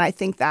on. And I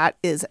think that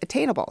is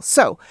attainable.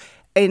 So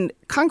in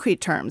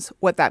concrete terms,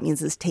 what that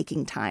means is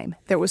taking time.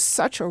 There was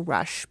such a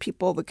rush.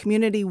 The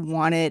community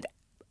wanted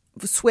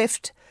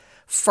swift,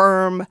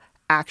 firm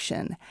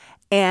action.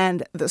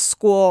 And the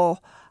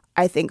school,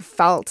 I think,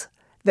 felt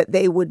that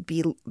they would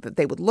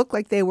look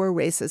like they were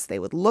racist, they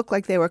would look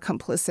like they were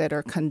complicit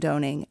or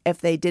condoning if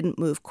they didn't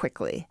move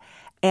quickly.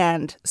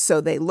 And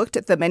so they looked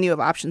at the menu of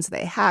options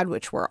they had,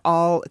 which were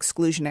all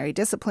exclusionary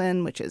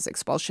discipline, which is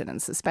expulsion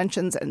and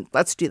suspensions, and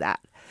let's do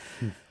that.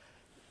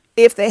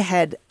 If they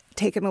had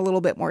taken a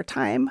little bit more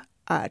time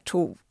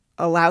to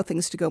allow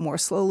things to go more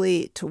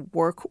slowly, to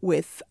work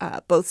with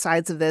both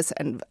sides of this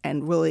and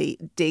really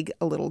dig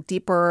a little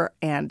deeper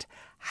and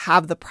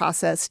have the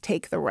process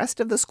take the rest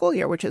of the school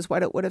year, which is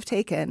what it would have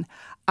taken,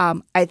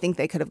 I think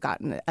they could have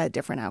gotten a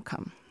different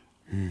outcome.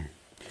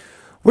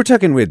 We're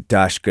talking with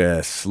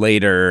Dashka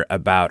Slater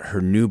about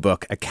her new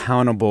book,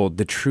 Accountable,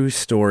 The True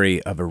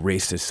Story of a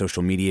Racist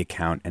Social Media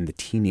Account and the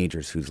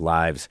Teenagers Whose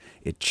Lives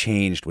It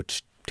Changed,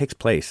 which takes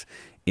place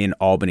in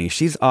Albany.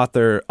 She's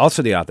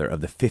also the author of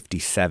The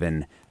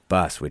 57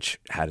 Bus, which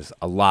has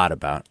a lot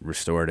about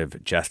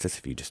restorative justice,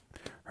 if you just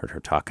heard her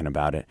talking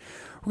about it.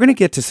 We're going to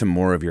get to some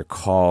more of your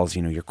calls,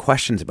 your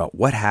questions about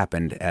what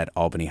happened at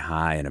Albany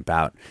High and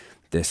about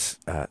this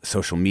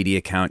social media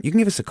account. You can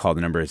give us a call.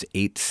 The number is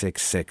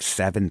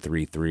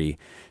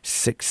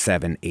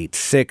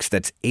 866-733-6786.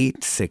 That's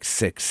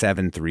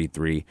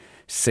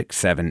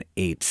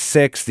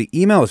 866-733-6786. The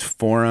email is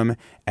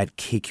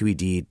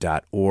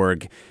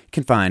forum@kqed.org. You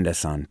can find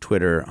us on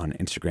Twitter, on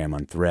Instagram,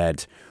 on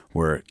Threads.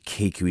 We're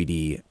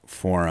KQED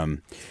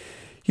Forum.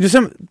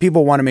 Some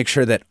people want to make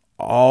sure that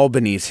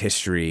Albany's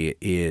history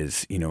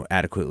is,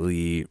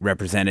 adequately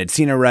represented.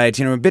 Sina writes,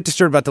 I'm a bit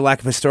disturbed about the lack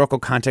of historical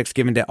context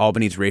given to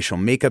Albany's racial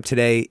makeup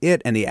today.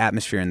 It and the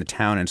atmosphere in the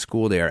town and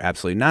school, they are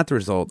absolutely not the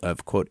result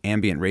of, quote,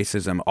 ambient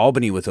racism.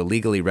 Albany was a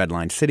legally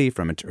redlined city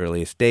from its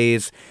earliest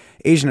days.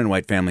 Asian and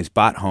white families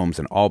bought homes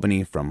in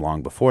Albany from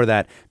long before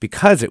that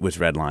because it was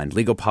redlined.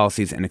 Legal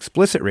policies and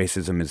explicit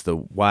racism is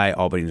why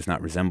Albany does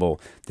not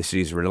resemble the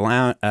cities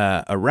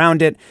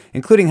around it,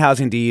 including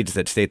housing deeds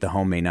that state the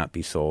home may not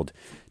be sold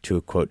to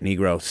a, quote,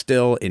 Negro.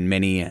 Still in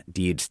many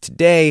deeds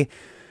today.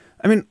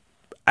 I've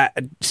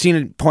seen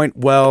a point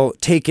well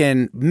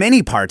taken.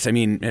 Many parts,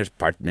 there's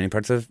many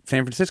parts of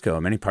San Francisco,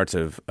 many parts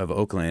of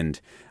Oakland.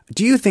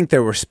 Do you think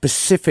there were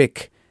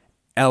specific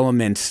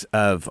elements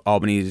of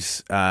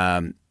Albany's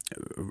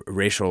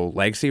racial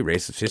legacy,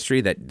 racist history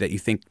that you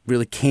think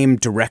really came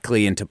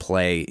directly into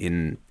play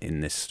in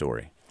this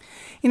story?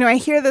 I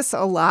hear this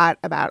a lot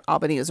about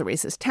Albany as a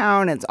racist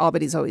town, and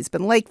Albany's always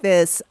been like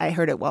this. I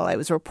heard it while I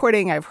was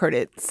reporting. I've heard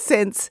it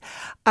since.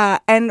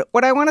 And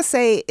what I want to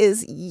say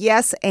is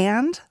yes,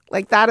 and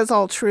that is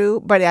all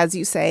true. But as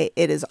you say,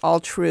 it is all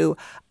true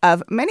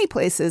of many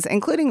places,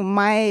 including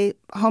my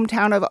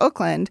hometown of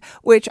Oakland,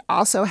 which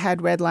also had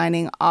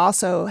redlining,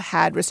 also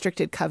had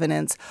restricted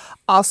covenants,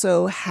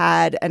 also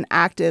had an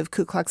active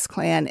Ku Klux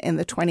Klan in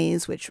the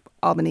 1920s, which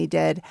Albany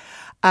did.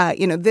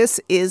 This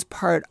is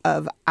part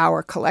of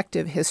our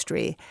collective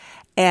history.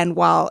 And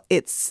while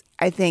it's,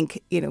 I think,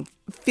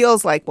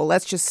 feels like, well,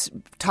 let's just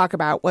talk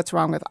about what's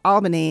wrong with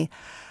Albany,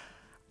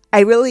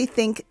 I really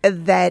think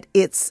that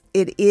it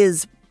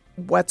is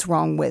what's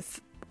wrong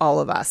with all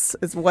of us.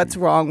 It's what's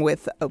wrong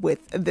with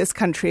this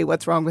country,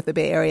 what's wrong with the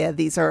Bay Area.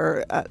 These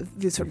are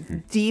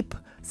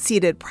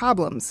deep-seated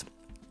problems.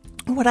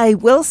 What I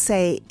will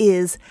say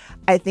is,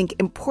 I think,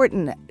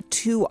 important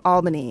to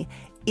Albany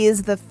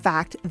is the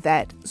fact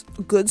that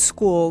good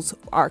schools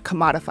are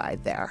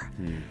commodified there.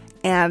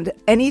 And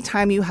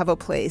anytime you have a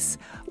place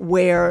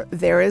where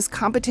there is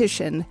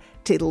competition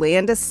to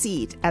land a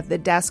seat at the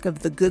desk of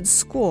the good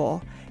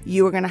school,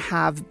 you are going to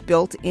have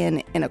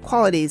built-in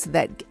inequalities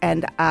that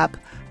end up,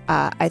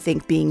 I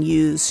think, being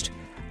used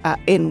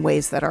in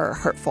ways that are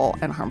hurtful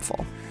and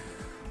harmful.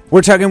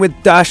 We're talking with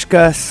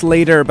Dashka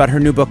Slater about her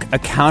new book,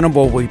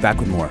 Accountable. We'll be back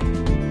with more.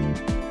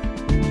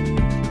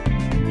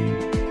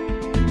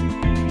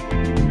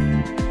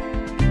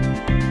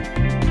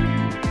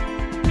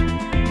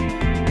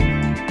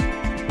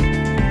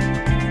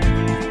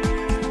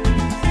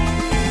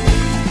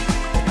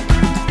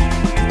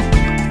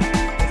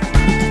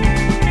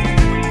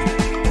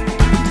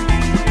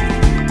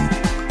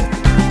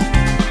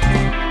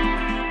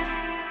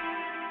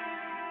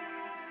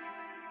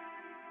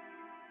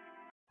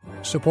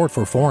 Support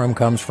for Forum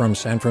comes from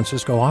San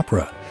Francisco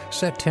Opera.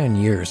 Set 10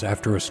 years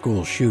after a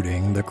school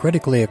shooting, the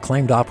critically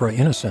acclaimed opera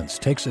Innocence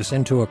takes us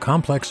into a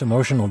complex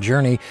emotional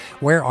journey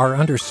where our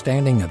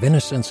understanding of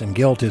innocence and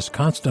guilt is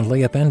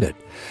constantly upended.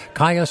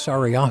 Kaya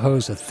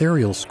Sariaho's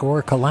ethereal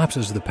score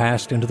collapses the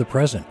past into the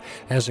present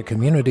as a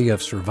community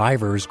of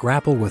survivors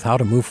grapple with how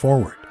to move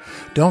forward.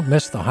 Don't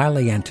miss the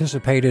highly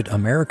anticipated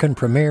American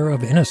premiere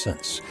of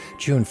Innocence,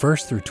 June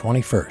 1st through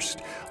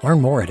 21st. Learn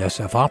more at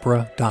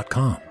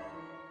sfopera.com.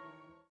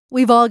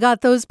 We've all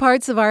got those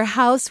parts of our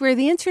house where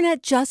the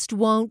internet just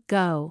won't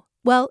go.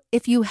 Well,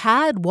 if you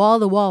had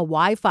wall-to-wall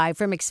Wi-Fi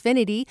from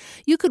Xfinity,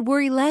 you could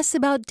worry less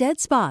about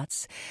dead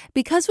spots.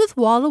 Because with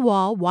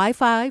wall-to-wall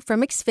Wi-Fi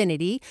from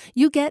Xfinity,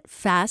 you get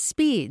fast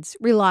speeds,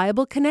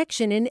 reliable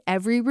connection in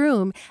every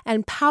room,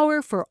 and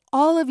power for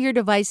all of your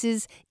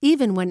devices,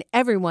 even when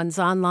everyone's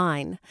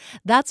online.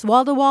 That's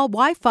wall-to-wall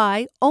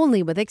Wi-Fi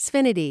only with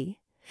Xfinity.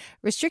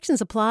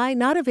 Restrictions apply,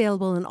 not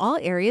available in all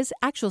areas.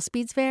 Actual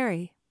speeds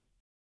vary.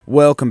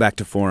 Welcome back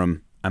to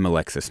Forum. I'm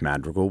Alexis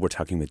Madrigal. We're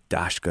talking with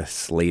Dashka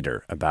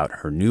Slater about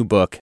her new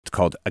book. It's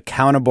called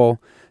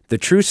Accountable, The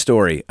True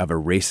Story of a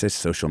Racist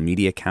Social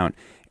Media Account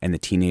and the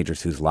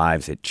Teenagers Whose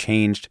Lives It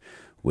Changed,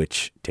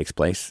 which takes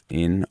place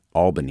in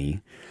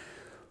Albany.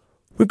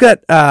 We've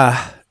got,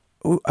 I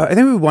think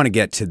we want to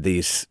get to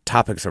these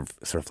topics of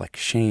sort of like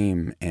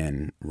shame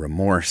and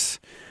remorse.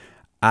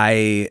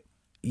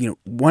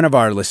 One of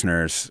our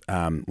listeners,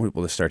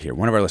 we'll just start here.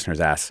 One of our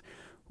listeners asks,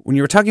 when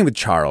you were talking with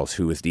Charles,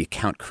 who was the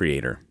account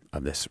creator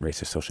of this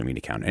racist social media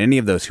account, and any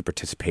of those who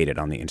participated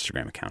on the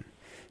Instagram account,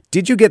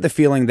 did you get the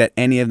feeling that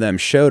any of them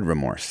showed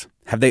remorse?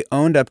 Have they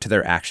owned up to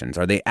their actions?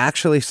 Are they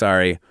actually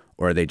sorry,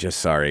 or are they just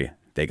sorry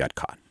they got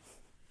caught?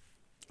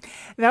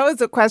 That was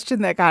a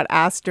question that got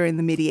asked during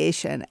the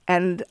mediation.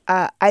 And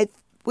I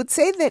would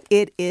say that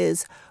it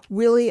is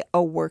really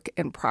a work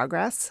in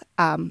progress.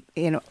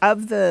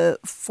 Of the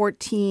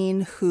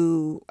 14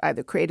 who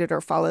either created or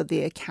followed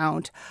the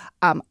account,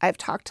 I've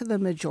talked to the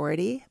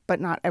majority, but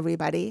not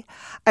everybody.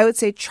 I would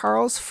say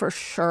Charles for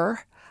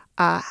sure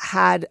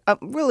had a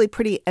really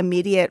pretty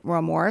immediate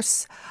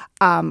remorse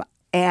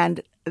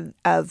and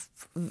of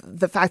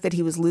the fact that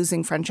he was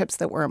losing friendships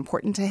that were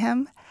important to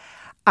him.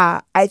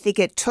 I think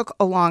it took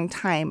a long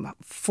time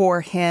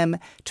for him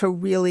to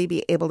really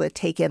be able to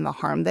take in the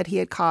harm that he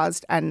had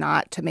caused and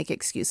not to make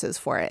excuses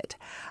for it.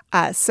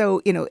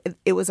 So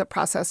it was a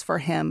process for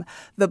him.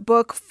 The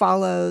book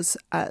follows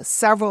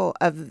several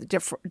of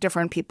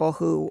different people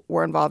who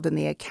were involved in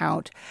the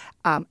account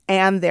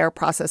and their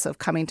process of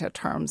coming to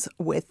terms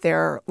with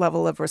their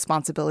level of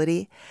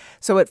responsibility.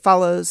 So it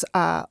follows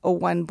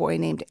one boy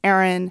named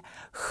Aaron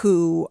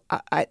who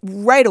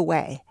right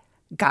away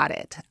got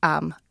it.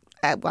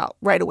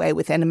 Right away,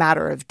 within a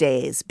matter of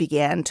days,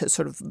 began to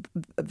sort of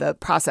the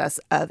process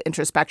of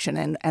introspection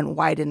and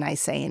why didn't I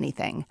say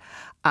anything?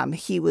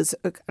 He was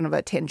kind of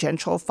a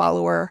tangential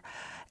follower,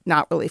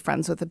 not really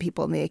friends with the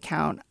people in the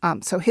account.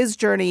 So his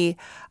journey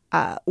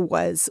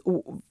was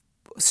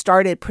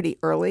started pretty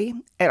early.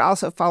 It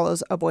also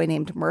follows a boy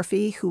named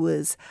Murphy, who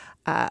was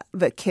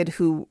the kid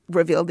who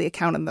revealed the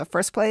account in the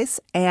first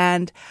place.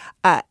 And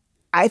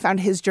I found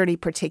his journey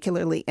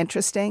particularly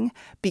interesting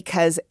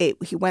because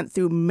he went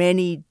through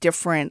many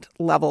different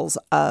levels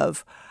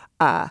of,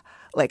 I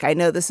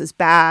know this is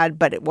bad,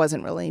 but it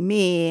wasn't really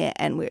me,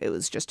 and it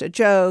was just a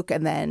joke,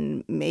 and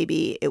then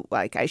maybe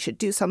I should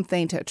do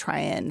something to try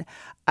and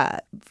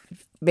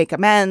make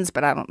amends,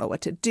 but I don't know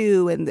what to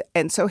do.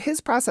 And so his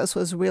process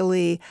was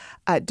really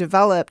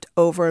developed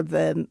over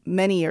the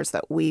many years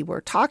that we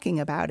were talking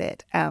about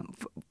it.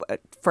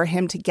 For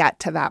him to get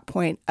to that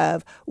point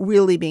of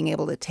really being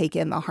able to take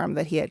in the harm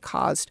that he had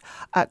caused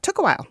took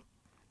a while.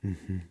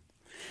 Mm-hmm.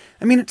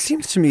 I mean, it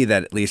seems to me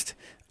that at least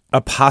a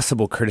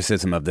possible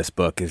criticism of this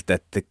book is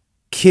that the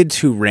kids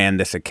who ran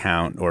this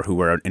account or who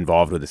were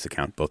involved with this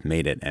account, both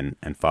made it and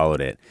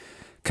followed it,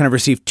 kind of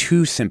received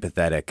too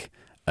sympathetic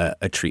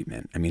a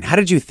treatment. I mean, how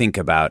did you think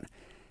about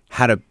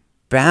how to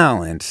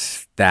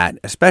balance that,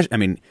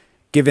 especially,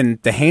 given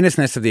the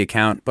heinousness of the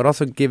account, but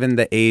also given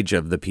the age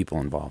of the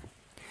people involved?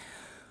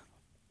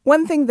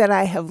 One thing that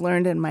I have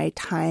learned in my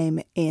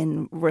time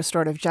in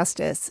restorative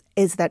justice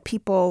is that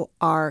people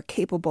are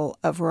capable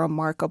of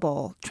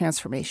remarkable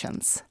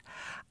transformations.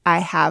 I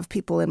have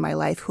people in my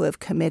life who have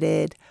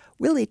committed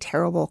really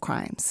terrible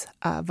crimes,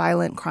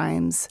 violent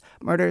crimes,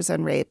 murders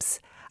and rapes,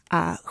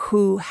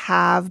 who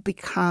have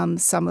become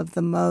some of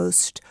the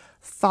most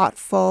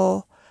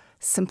thoughtful,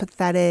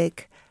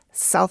 sympathetic,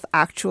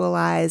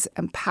 self-actualized,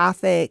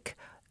 empathic,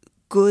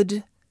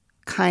 good,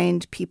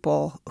 kind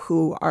people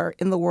who are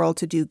in the world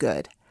to do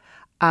good.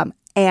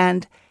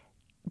 And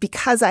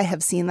because I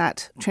have seen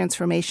that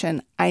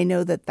transformation, I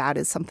know that that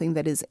is something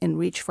that is in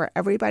reach for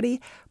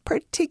everybody,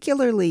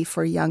 particularly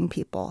for young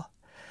people.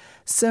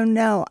 So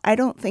no, I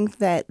don't think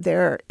that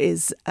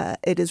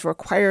it is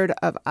required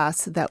of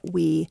us that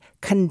we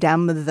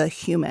condemn the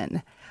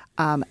human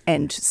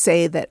and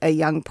say that a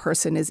young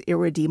person is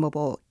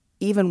irredeemable,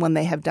 even when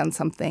they have done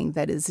something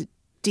that is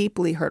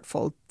deeply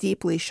hurtful,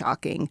 deeply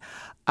shocking.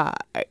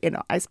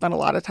 I spent a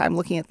lot of time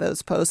looking at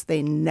those posts.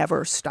 They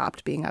never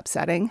stopped being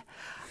upsetting.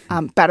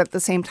 But at the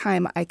same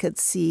time, I could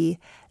see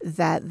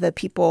that the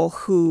people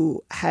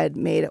who had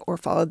made or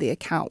followed the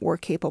account were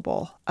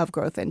capable of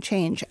growth and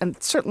change.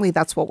 And certainly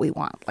that's what we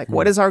want. Like,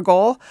 what is our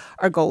goal?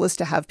 Our goal is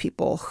to have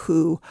people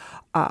who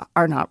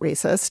are not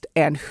racist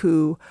and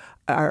who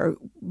are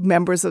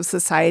members of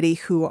society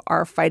who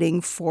are fighting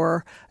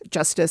for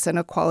justice and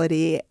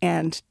equality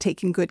and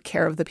taking good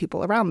care of the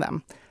people around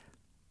them.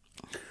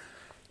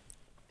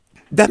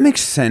 That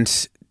makes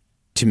sense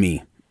to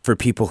me for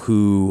people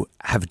who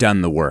have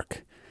done the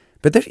work.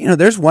 But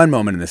there's one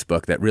moment in this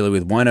book that really,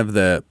 with one of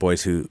the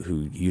boys who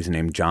use the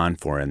name John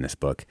for in this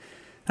book,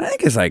 and I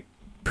think is like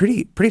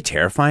pretty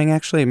terrifying,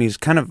 actually. I mean, he's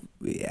kind of,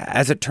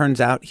 as it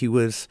turns out, he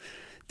was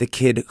the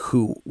kid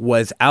who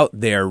was out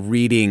there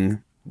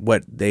reading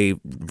what they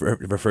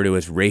refer to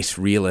as race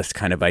realist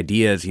kind of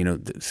ideas,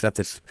 stuff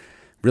that's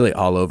really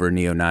all over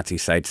neo-Nazi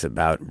sites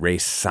about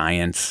race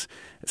science,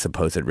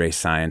 supposed race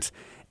science.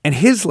 And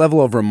his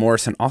level of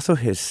remorse and also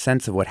his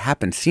sense of what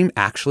happened seemed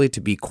actually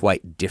to be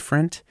quite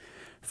different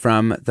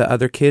from the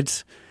other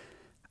kids.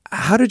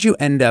 How did you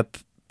end up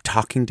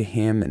talking to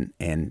him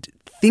and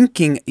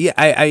thinking? Yeah,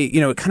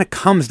 it kind of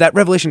comes, that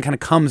revelation kind of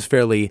comes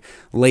fairly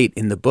late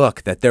in the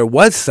book, that there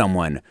was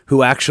someone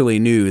who actually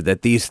knew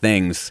that these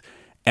things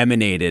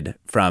emanated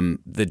from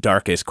the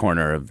darkest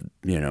corner of,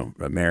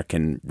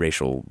 American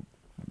racial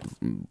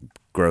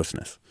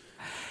grossness.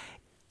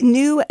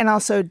 Knew and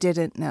also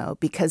didn't know,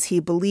 because he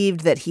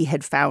believed that he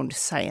had found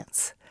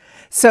science.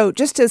 So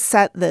just to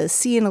set the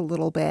scene a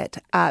little bit,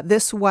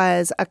 this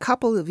was a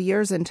couple of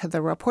years into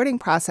the reporting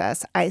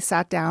process. I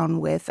sat down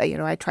with,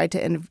 I tried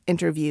to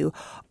interview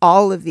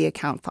all of the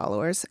account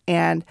followers.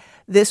 And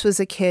this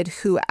was a kid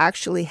who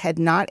actually had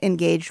not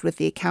engaged with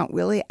the account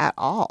really at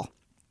all.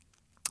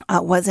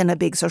 Wasn't a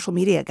big social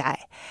media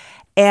guy.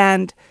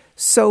 And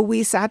so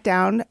we sat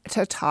down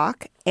to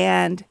talk,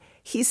 and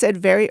he said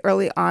very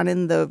early on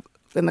in the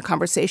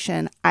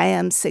conversation, I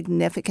am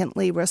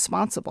significantly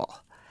responsible.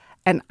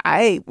 And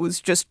I was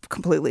just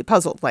completely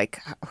puzzled, like,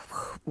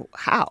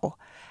 how?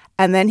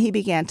 And then he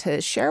began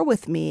to share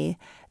with me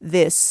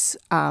this,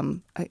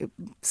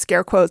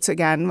 scare quotes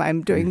again,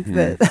 I'm doing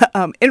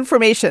the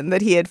information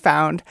that he had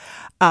found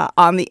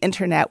on the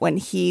internet when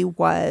he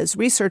was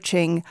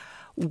researching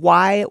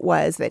why it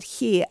was that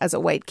he, as a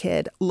white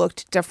kid,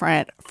 looked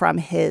different from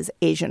his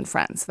Asian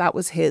friends. That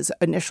was his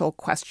initial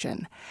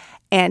question.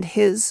 And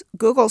his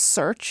Google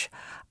search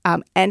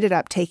ended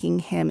up taking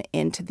him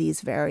into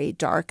these very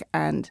dark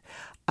and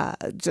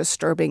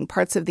disturbing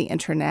parts of the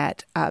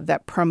internet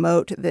that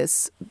promote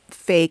this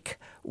fake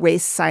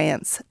race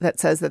science that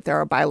says that there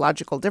are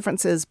biological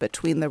differences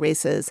between the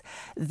races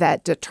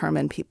that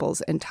determine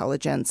people's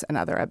intelligence and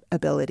other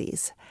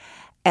abilities.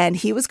 And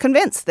he was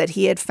convinced that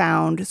he had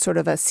found sort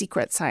of a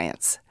secret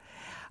science.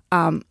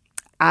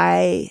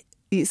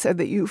 You said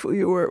that you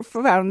were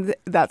found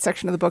that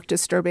section of the book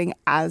disturbing,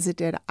 as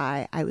did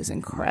I. I was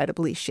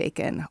incredibly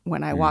shaken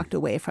when I walked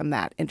away from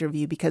that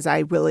interview, because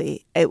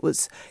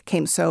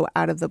came so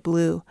out of the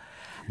blue.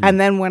 And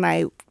then when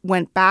I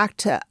went back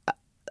to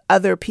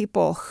other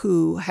people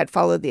who had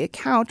followed the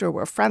account or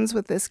were friends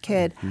with this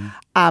kid,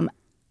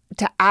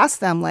 to ask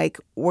them, like,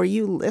 were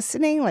you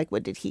listening? Like,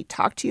 what, did he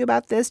talk to you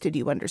about this? Did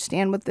you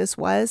understand what this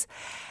was?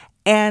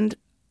 And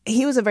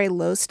he was a very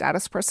low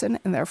status person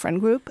in their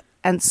friend group.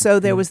 And so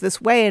there was this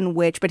way in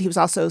which, but he was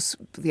also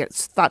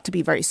thought to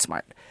be very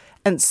smart.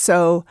 And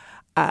so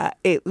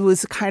it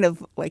was kind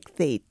of like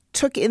they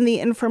took in the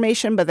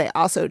information, but they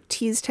also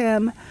teased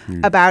him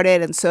about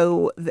it. And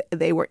so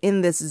they were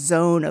in this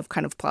zone of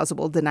kind of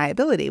plausible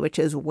deniability, which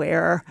is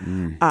where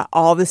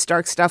all this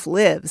dark stuff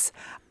lives,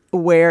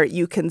 where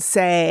you can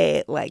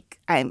say, like,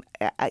 I'm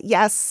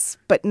yes,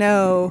 but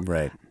no.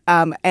 Right.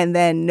 And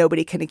then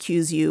nobody can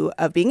accuse you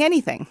of being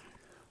anything.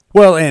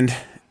 Well, and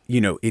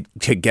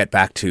to get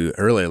back to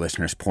earlier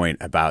listeners' point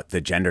about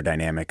the gender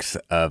dynamics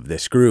of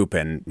this group,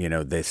 and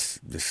this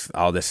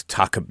all this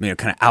talk of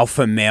kind of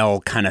alpha male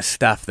kind of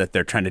stuff that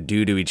they're trying to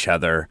do to each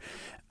other,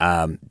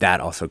 that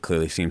also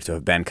clearly seems to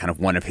have been kind of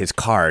one of his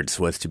cards,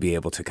 was to be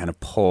able to kind of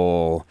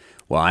pull,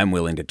 well, I'm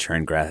willing to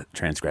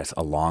transgress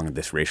along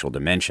this racial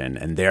dimension,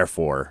 and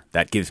therefore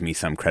that gives me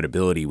some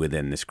credibility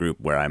within this group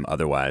where I'm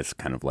otherwise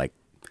kind of like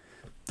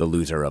the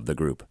loser of the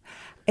group.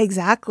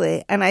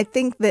 Exactly. And I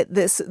think that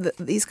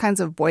these kinds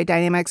of boy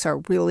dynamics are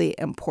really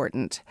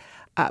important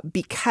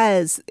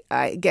because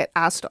I get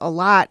asked a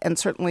lot, and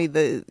certainly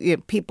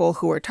the people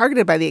who are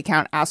targeted by the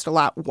account asked a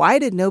lot, why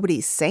did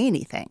nobody say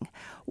anything?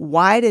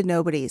 Why did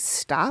nobody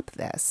stop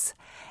this?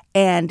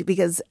 And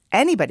because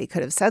anybody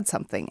could have said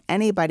something.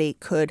 Anybody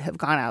could have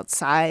gone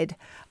outside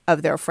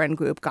of their friend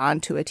group,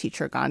 gone to a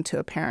teacher, gone to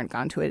a parent,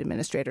 gone to an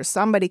administrator.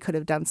 Somebody could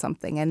have done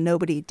something, and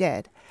nobody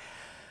did.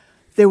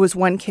 There was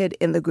one kid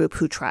in the group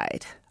who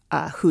tried,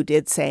 who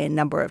did say a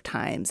number of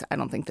times, I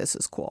don't think this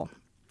is cool.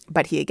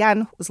 But he,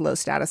 again, was low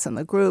status in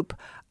the group,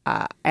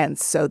 and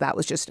so that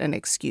was just an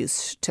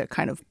excuse to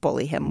kind of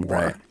bully him more.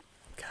 Right.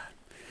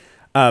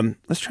 God.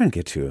 Let's try and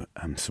get to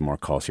some more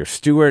calls here.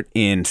 Stuart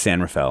in San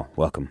Rafael,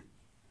 welcome.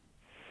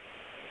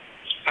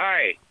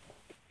 Hi.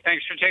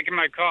 Thanks for taking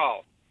my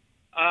call.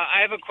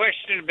 I have a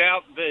question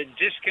about the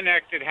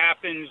disconnect that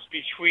happens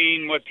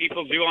between what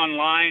people do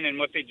online and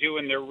what they do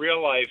in their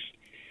real life,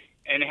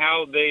 and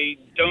how they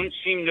don't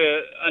seem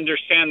to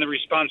understand the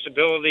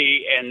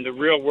responsibility and the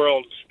real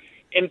world's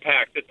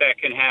impact that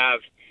can have.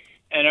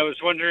 And I was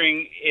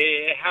wondering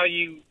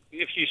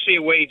if you see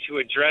a way to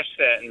address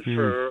that, and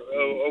for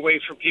a way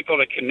for people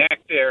to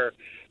connect their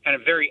kind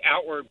of very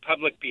outward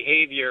public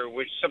behavior,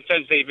 which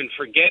sometimes they even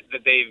forget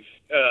that they've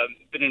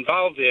been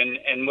involved in,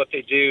 and what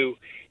they do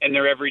in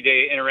their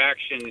everyday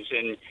interactions,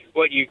 and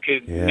what you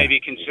could maybe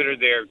consider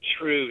their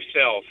true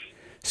self.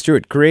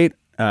 Stuart, great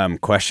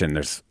question.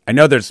 I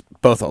know there's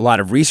both a lot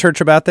of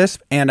research about this,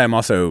 and I'm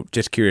also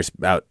just curious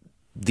about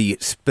the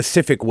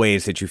specific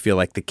ways that you feel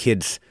like the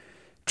kids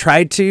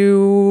try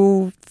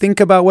to think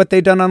about what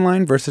they've done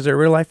online versus their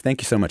real life.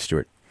 Thank you so much,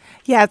 Stuart.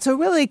 Yeah, it's a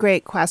really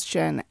great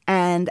question.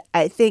 And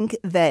I think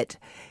that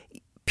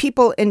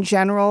people in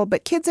general,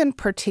 but kids in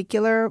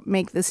particular,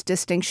 make this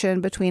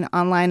distinction between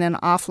online and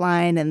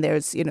offline. And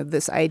there's,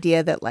 this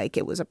idea that like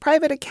it was a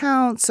private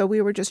account, so we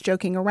were just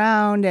joking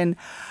around. And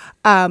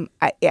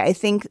I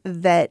think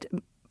that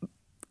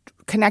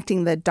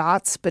connecting the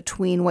dots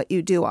between what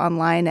you do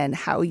online and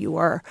how you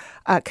are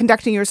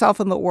conducting yourself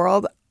in the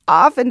world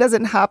often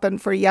doesn't happen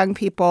for young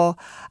people.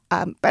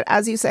 But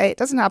as you say, it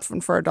doesn't happen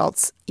for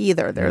adults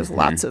either. There's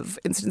lots of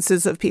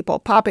instances of people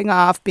popping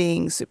off,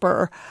 being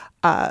super,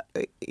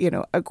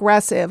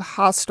 aggressive,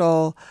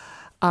 hostile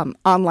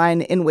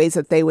online in ways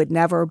that they would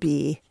never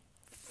be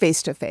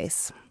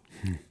face-to-face.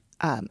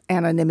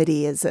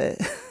 Anonymity is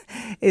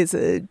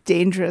a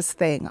dangerous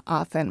thing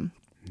often.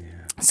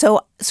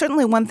 So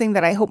certainly one thing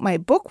that I hope my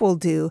book will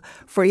do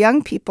for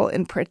young people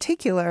in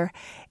particular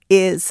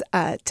is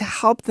to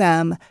help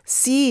them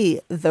see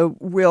the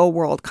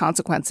real-world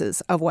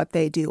consequences of what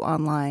they do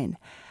online.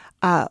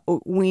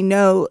 We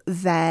know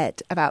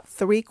that about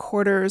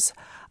 3/4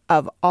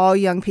 of all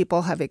young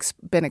people have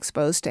been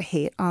exposed to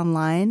hate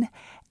online,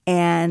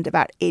 and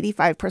about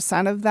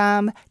 85% of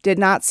them did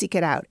not seek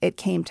it out. It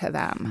came to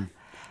them.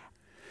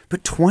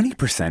 But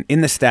 20%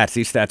 in the stats,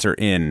 these stats are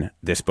in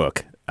this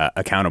book,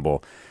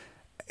 Accountable.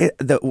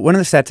 One of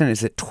the stats in it is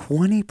that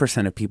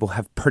 20% of people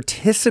have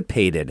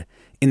participated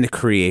in the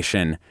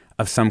creation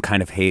of some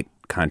kind of hate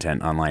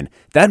content online.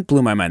 That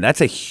blew my mind.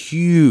 That's a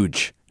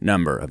huge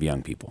number of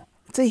young people.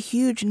 It's a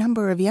huge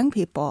number of young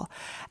people.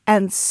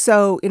 And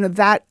so,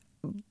 that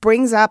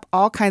brings up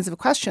all kinds of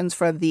questions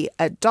for the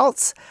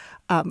adults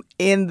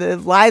in the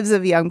lives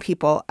of young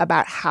people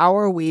about how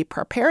are we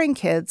preparing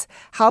kids,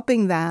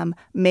 helping them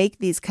make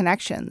these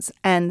connections.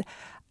 And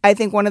I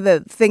think one of the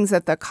things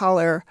that the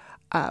caller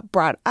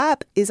brought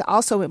up is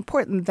also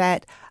important,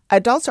 that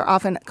adults are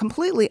often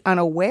completely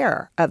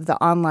unaware of the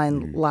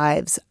online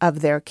lives of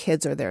their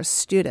kids or their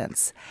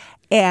students.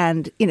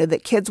 And,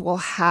 that kids will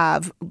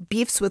have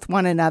beefs with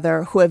one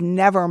another who have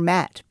never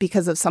met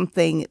because of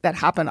something that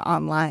happened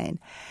online.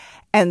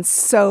 And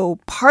so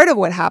part of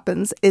what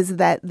happens is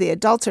that the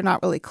adults are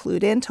not really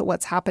clued into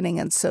what's happening,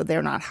 and so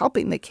they're not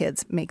helping the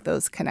kids make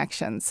those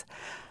connections.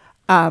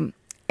 And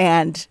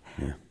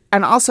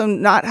also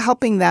not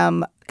helping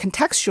them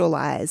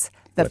contextualize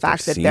the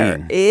fact that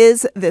there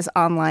is this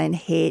online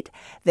hate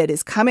that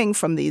is coming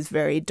from these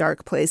very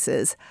dark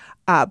places,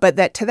 but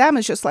that to them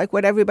is just like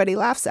what everybody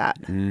laughs at.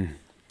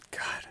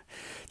 God.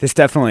 This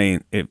definitely,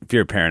 if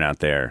you're a parent out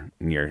there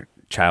and your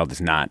child does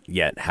not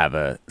yet have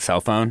a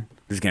cell phone,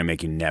 this is going to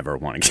make you never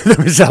want to give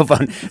them a cell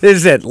phone. This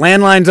is it.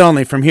 Landlines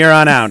only from here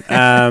on out.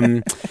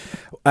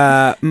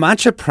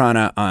 Matcha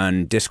Prana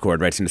on Discord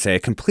writes in to say, I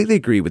completely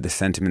agree with the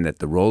sentiment that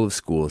the role of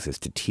schools is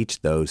to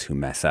teach those who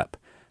mess up.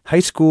 High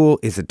school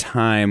is a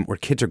time where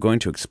kids are going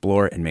to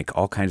explore and make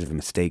all kinds of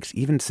mistakes,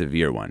 even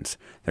severe ones.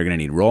 They're going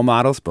to need role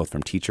models, both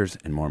from teachers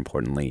and, more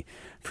importantly,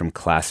 from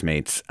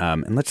classmates.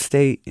 And let's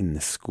stay in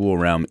the school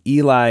realm.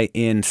 Eli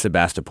in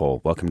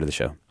Sebastopol, welcome to the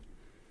show.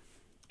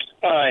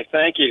 Hi,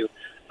 thank you.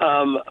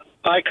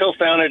 I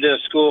co-founded a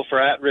school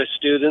for at-risk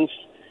students,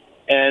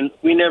 and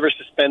we never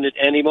suspended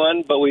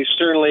anyone, but we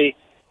certainly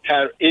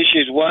had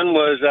issues. One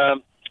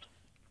was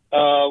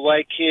a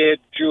white kid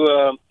drew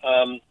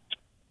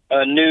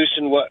a noose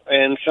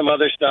and some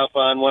other stuff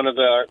on one of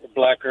the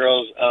black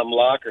girls'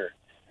 locker.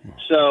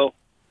 So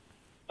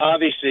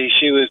obviously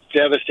she was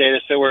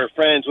devastated. So we're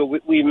friends. Well,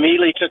 we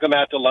immediately took them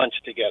out to lunch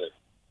together.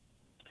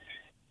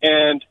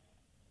 And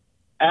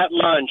at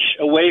lunch,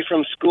 away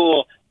from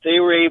school, they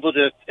were able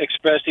to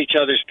express each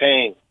other's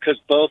pain because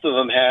both of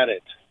them had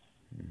it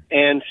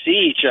and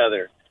see each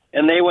other.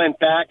 And they went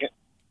back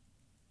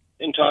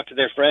and talked to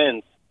their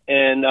friends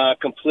and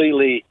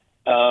completely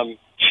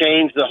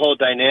changed the whole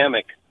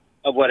dynamic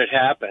of what had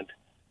happened.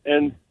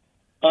 And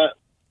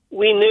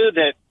we knew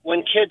that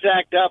when kids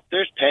act up,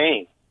 there's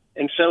pain.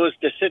 And so it's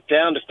to sit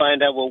down to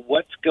find out, well,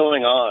 what's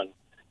going on?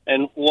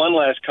 And one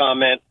last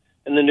comment,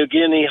 in the New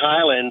Guinea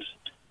Highlands,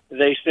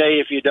 they say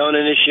if you don't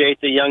initiate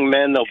the young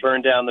men, they'll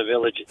burn down the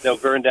village. They'll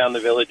burn down the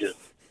villages.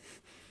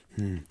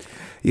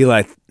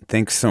 Eli,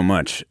 thanks so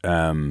much.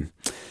 To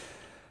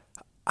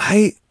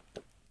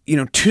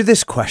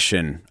this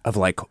question of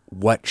like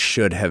what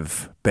should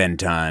have been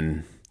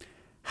done,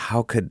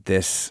 how could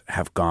this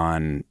have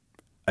gone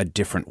a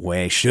different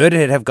way? Should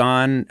it have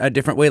gone a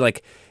different way?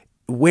 Like,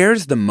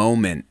 where's the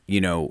moment,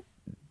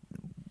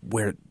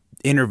 where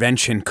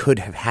intervention could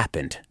have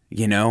happened,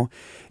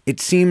 It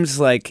seems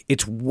like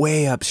it's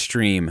way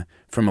upstream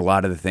from a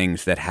lot of the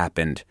things that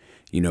happened.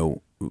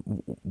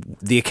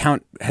 The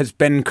account has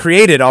been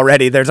created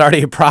already. There's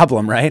already a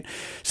problem, right?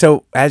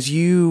 So as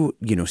you,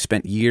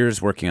 spent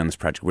years working on this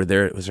project, was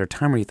there a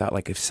time where you thought,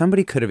 like, if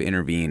somebody could have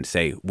intervened,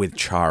 say, with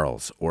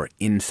Charles or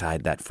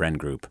inside that friend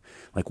group,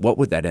 like, what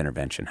would that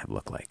intervention have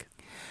looked like?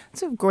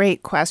 It's a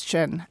great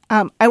question.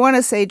 I want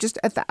to say just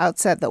at the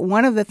outset that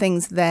one of the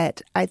things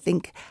that I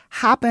think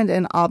happened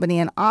in Albany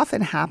and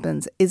often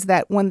happens is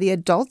that when the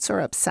adults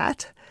are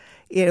upset,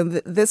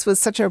 this was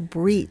such a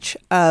breach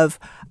of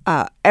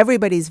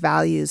everybody's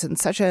values and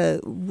such a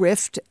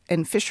rift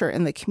and fissure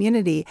in the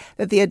community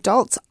that the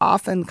adults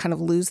often kind of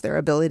lose their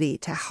ability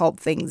to help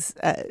things,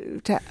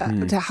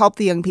 to help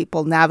the young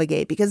people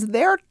navigate because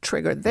they're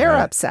triggered, they're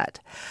upset.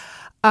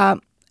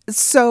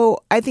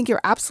 So I think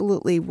you're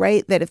absolutely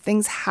right that if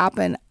things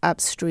happen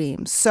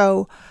upstream.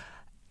 So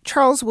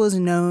Charles was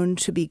known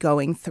to be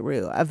going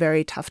through a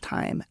very tough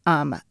time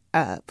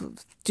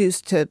due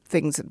to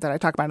things that I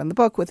talk about in the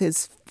book with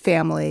his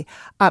family.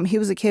 He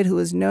was a kid who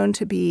was known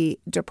to be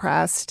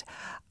depressed,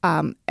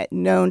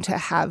 known to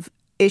have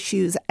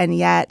issues, and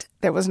yet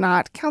there was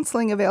not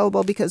counseling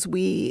available because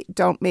we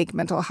don't make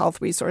mental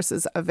health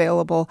resources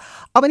available.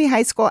 Albany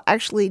High School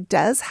actually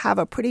does have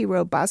a pretty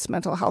robust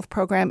mental health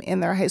program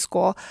in their high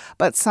school,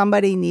 but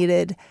somebody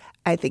needed,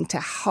 I think, to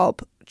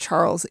help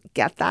Charles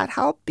get that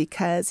help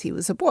because he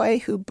was a boy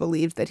who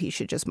believed that he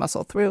should just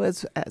muscle through,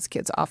 as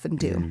kids often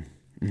do.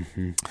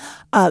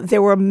 Mm-hmm.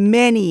 There were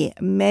many,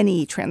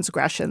 many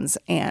transgressions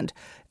and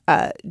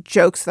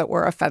jokes that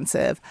were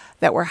offensive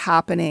that were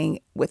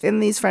happening within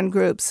these friend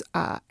groups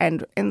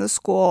and in the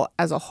school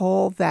as a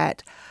whole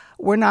that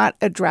were not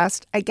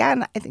addressed.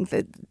 Again, I think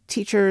that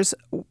teachers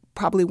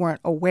probably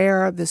weren't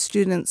aware. The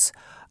students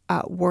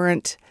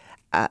weren't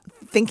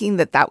thinking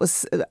that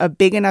was a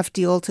big enough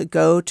deal to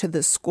go to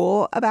the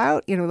school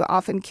about.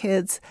 Often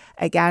kids,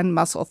 again,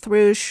 muscle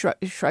through,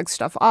 shrug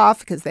stuff off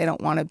because they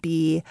don't want to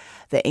be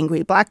the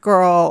angry black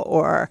girl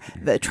or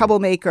the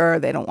troublemaker.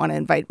 They don't want to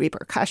invite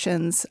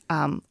repercussions.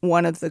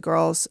 One of the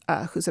girls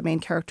who's a main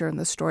character in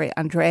the story,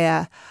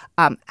 Andrea,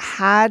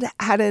 had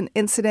an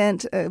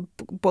incident, a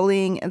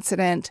bullying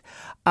incident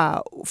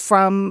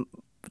from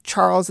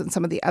Charles and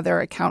some of the other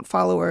account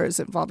followers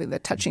involving the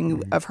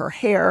touching of her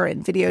hair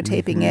and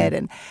videotaping it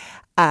and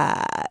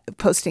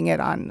posting it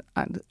on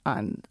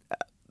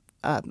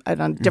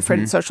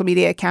different social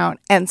media account.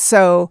 And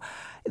so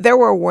there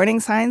were warning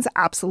signs,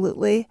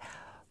 absolutely.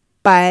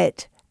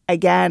 But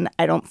again,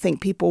 I don't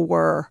think people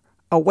were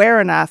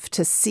aware enough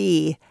to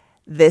see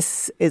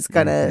this is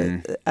going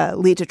to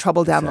lead to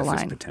trouble down the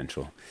line.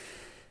 Potential.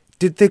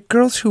 Did the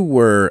girls who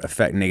were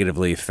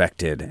negatively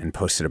affected and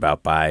posted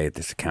about by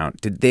this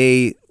account,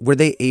 were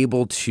they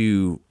able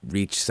to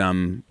reach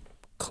some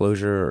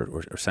closure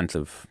or sense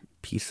of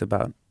peace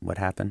about what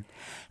happened?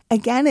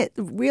 Again, it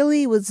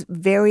really was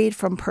varied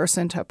from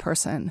person to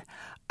person,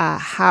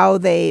 how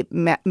they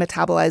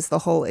metabolized the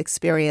whole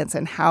experience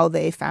and how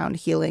they found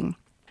healing.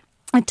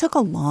 It took a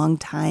long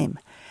time,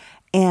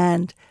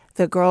 and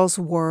the girls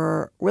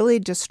were really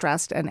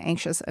distressed and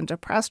anxious and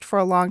depressed for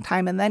a long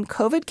time. And then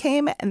COVID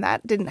came, and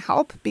that didn't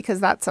help because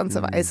that sense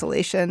of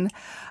isolation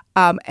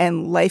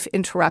and life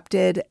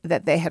interrupted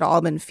that they had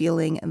all been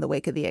feeling in the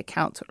wake of the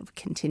account sort of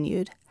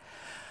continued.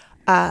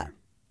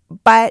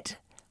 But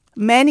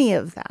many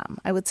of them,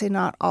 I would say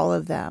not all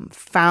of them,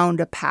 found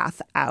a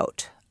path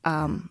out.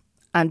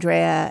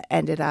 Andrea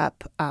ended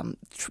up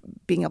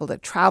being able to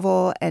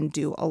travel and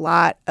do a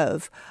lot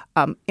of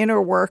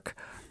inner work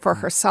for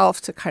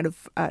herself to kind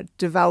of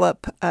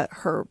develop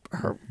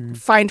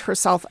find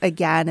herself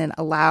again and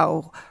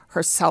allow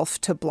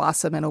herself to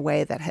blossom in a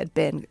way that had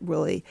been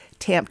really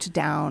tamped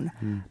down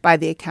by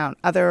the account.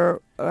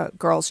 Other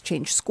girls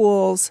changed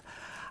schools,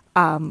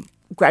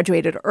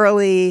 graduated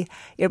early.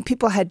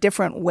 People had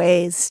different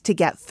ways to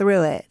get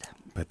through it.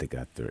 But they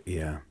got through it,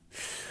 yeah.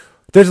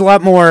 There's a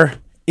lot more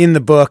in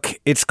the book.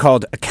 It's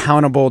called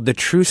Accountable, the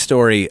true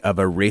story of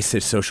a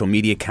racist social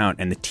media account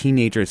and the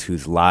teenagers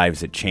whose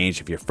lives it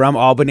changed. If you're from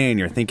Albany and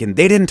you're thinking,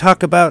 they didn't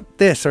talk about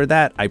this or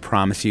that, I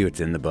promise you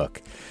it's in the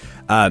book.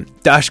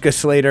 Dashka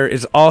Slater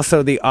is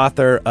also the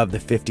author of The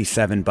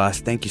 57 Bus.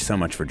 Thank you so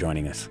much for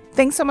joining us.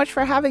 Thanks so much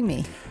for having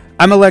me.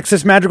 I'm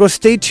Alexis Madrigal.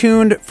 Stay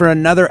tuned for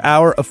another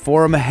hour of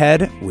Forum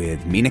Ahead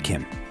with Mina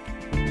Kim.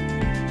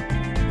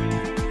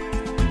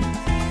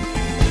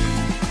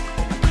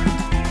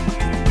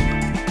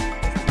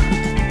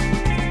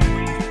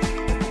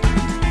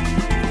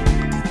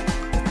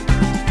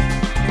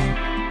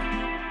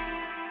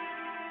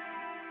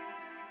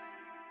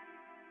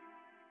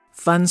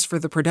 Funds for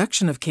the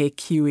production of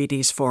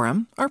KQED's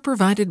Forum are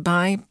provided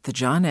by the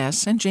John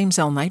S. and James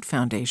L. Knight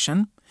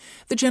Foundation,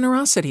 the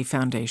Generosity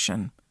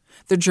Foundation,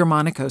 the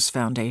Germanicos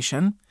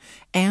Foundation,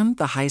 and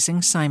the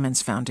Heising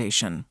Simons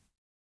Foundation.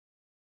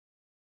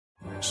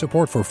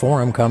 Support for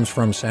Forum comes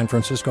from San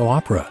Francisco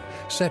Opera.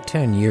 Set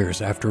 10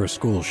 years after a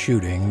school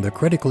shooting, the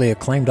critically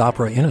acclaimed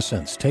opera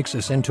Innocence takes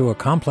us into a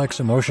complex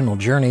emotional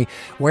journey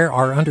where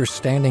our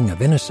understanding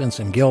of innocence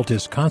and guilt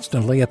is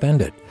constantly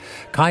upended.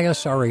 Kaya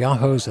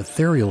Sariaho's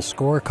ethereal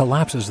score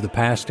collapses the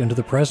past into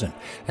the present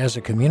as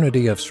a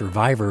community of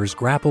survivors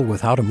grapple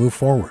with how to move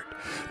forward.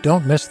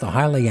 Don't miss the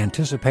highly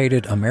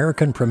anticipated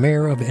American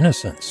premiere of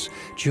Innocence,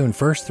 June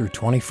 1st through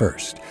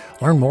 21st.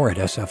 Learn more at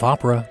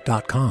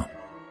sfopera.com.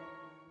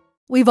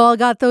 We've all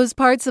got those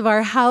parts of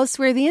our house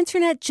where the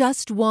internet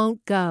just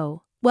won't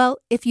go. Well,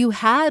 if you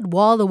had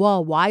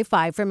wall-to-wall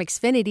Wi-Fi from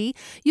Xfinity,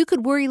 you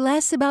could worry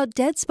less about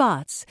dead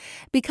spots.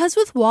 Because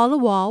with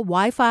wall-to-wall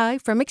Wi-Fi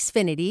from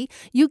Xfinity,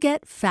 you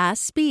get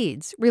fast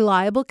speeds,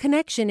 reliable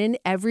connection in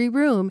every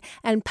room,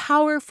 and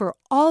power for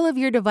all of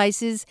your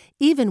devices,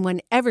 even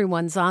when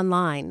everyone's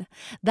online.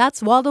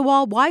 That's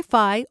wall-to-wall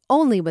Wi-Fi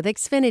only with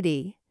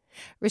Xfinity.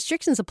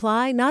 Restrictions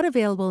apply, not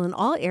available in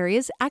all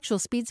areas. Actual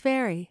speeds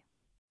vary.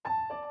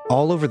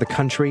 All over the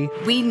country,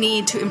 we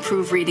need to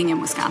improve reading in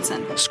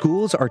Wisconsin.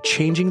 Schools are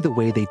changing the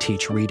way they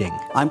teach reading.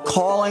 I'm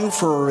calling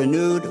for a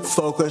renewed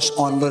focus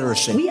on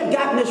literacy. We have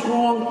gotten this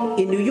wrong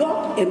in New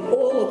York and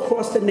all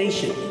across the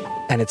nation.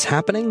 And it's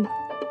happening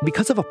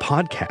because of a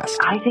podcast.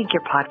 I think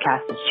your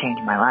podcast has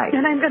changed my life.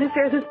 And I'm going to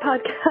share this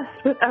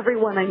podcast with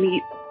everyone I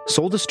meet.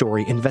 Sold a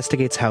Story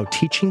investigates how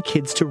teaching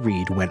kids to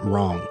read went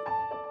wrong.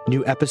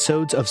 New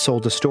episodes of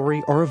Sold a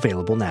Story are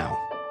available now.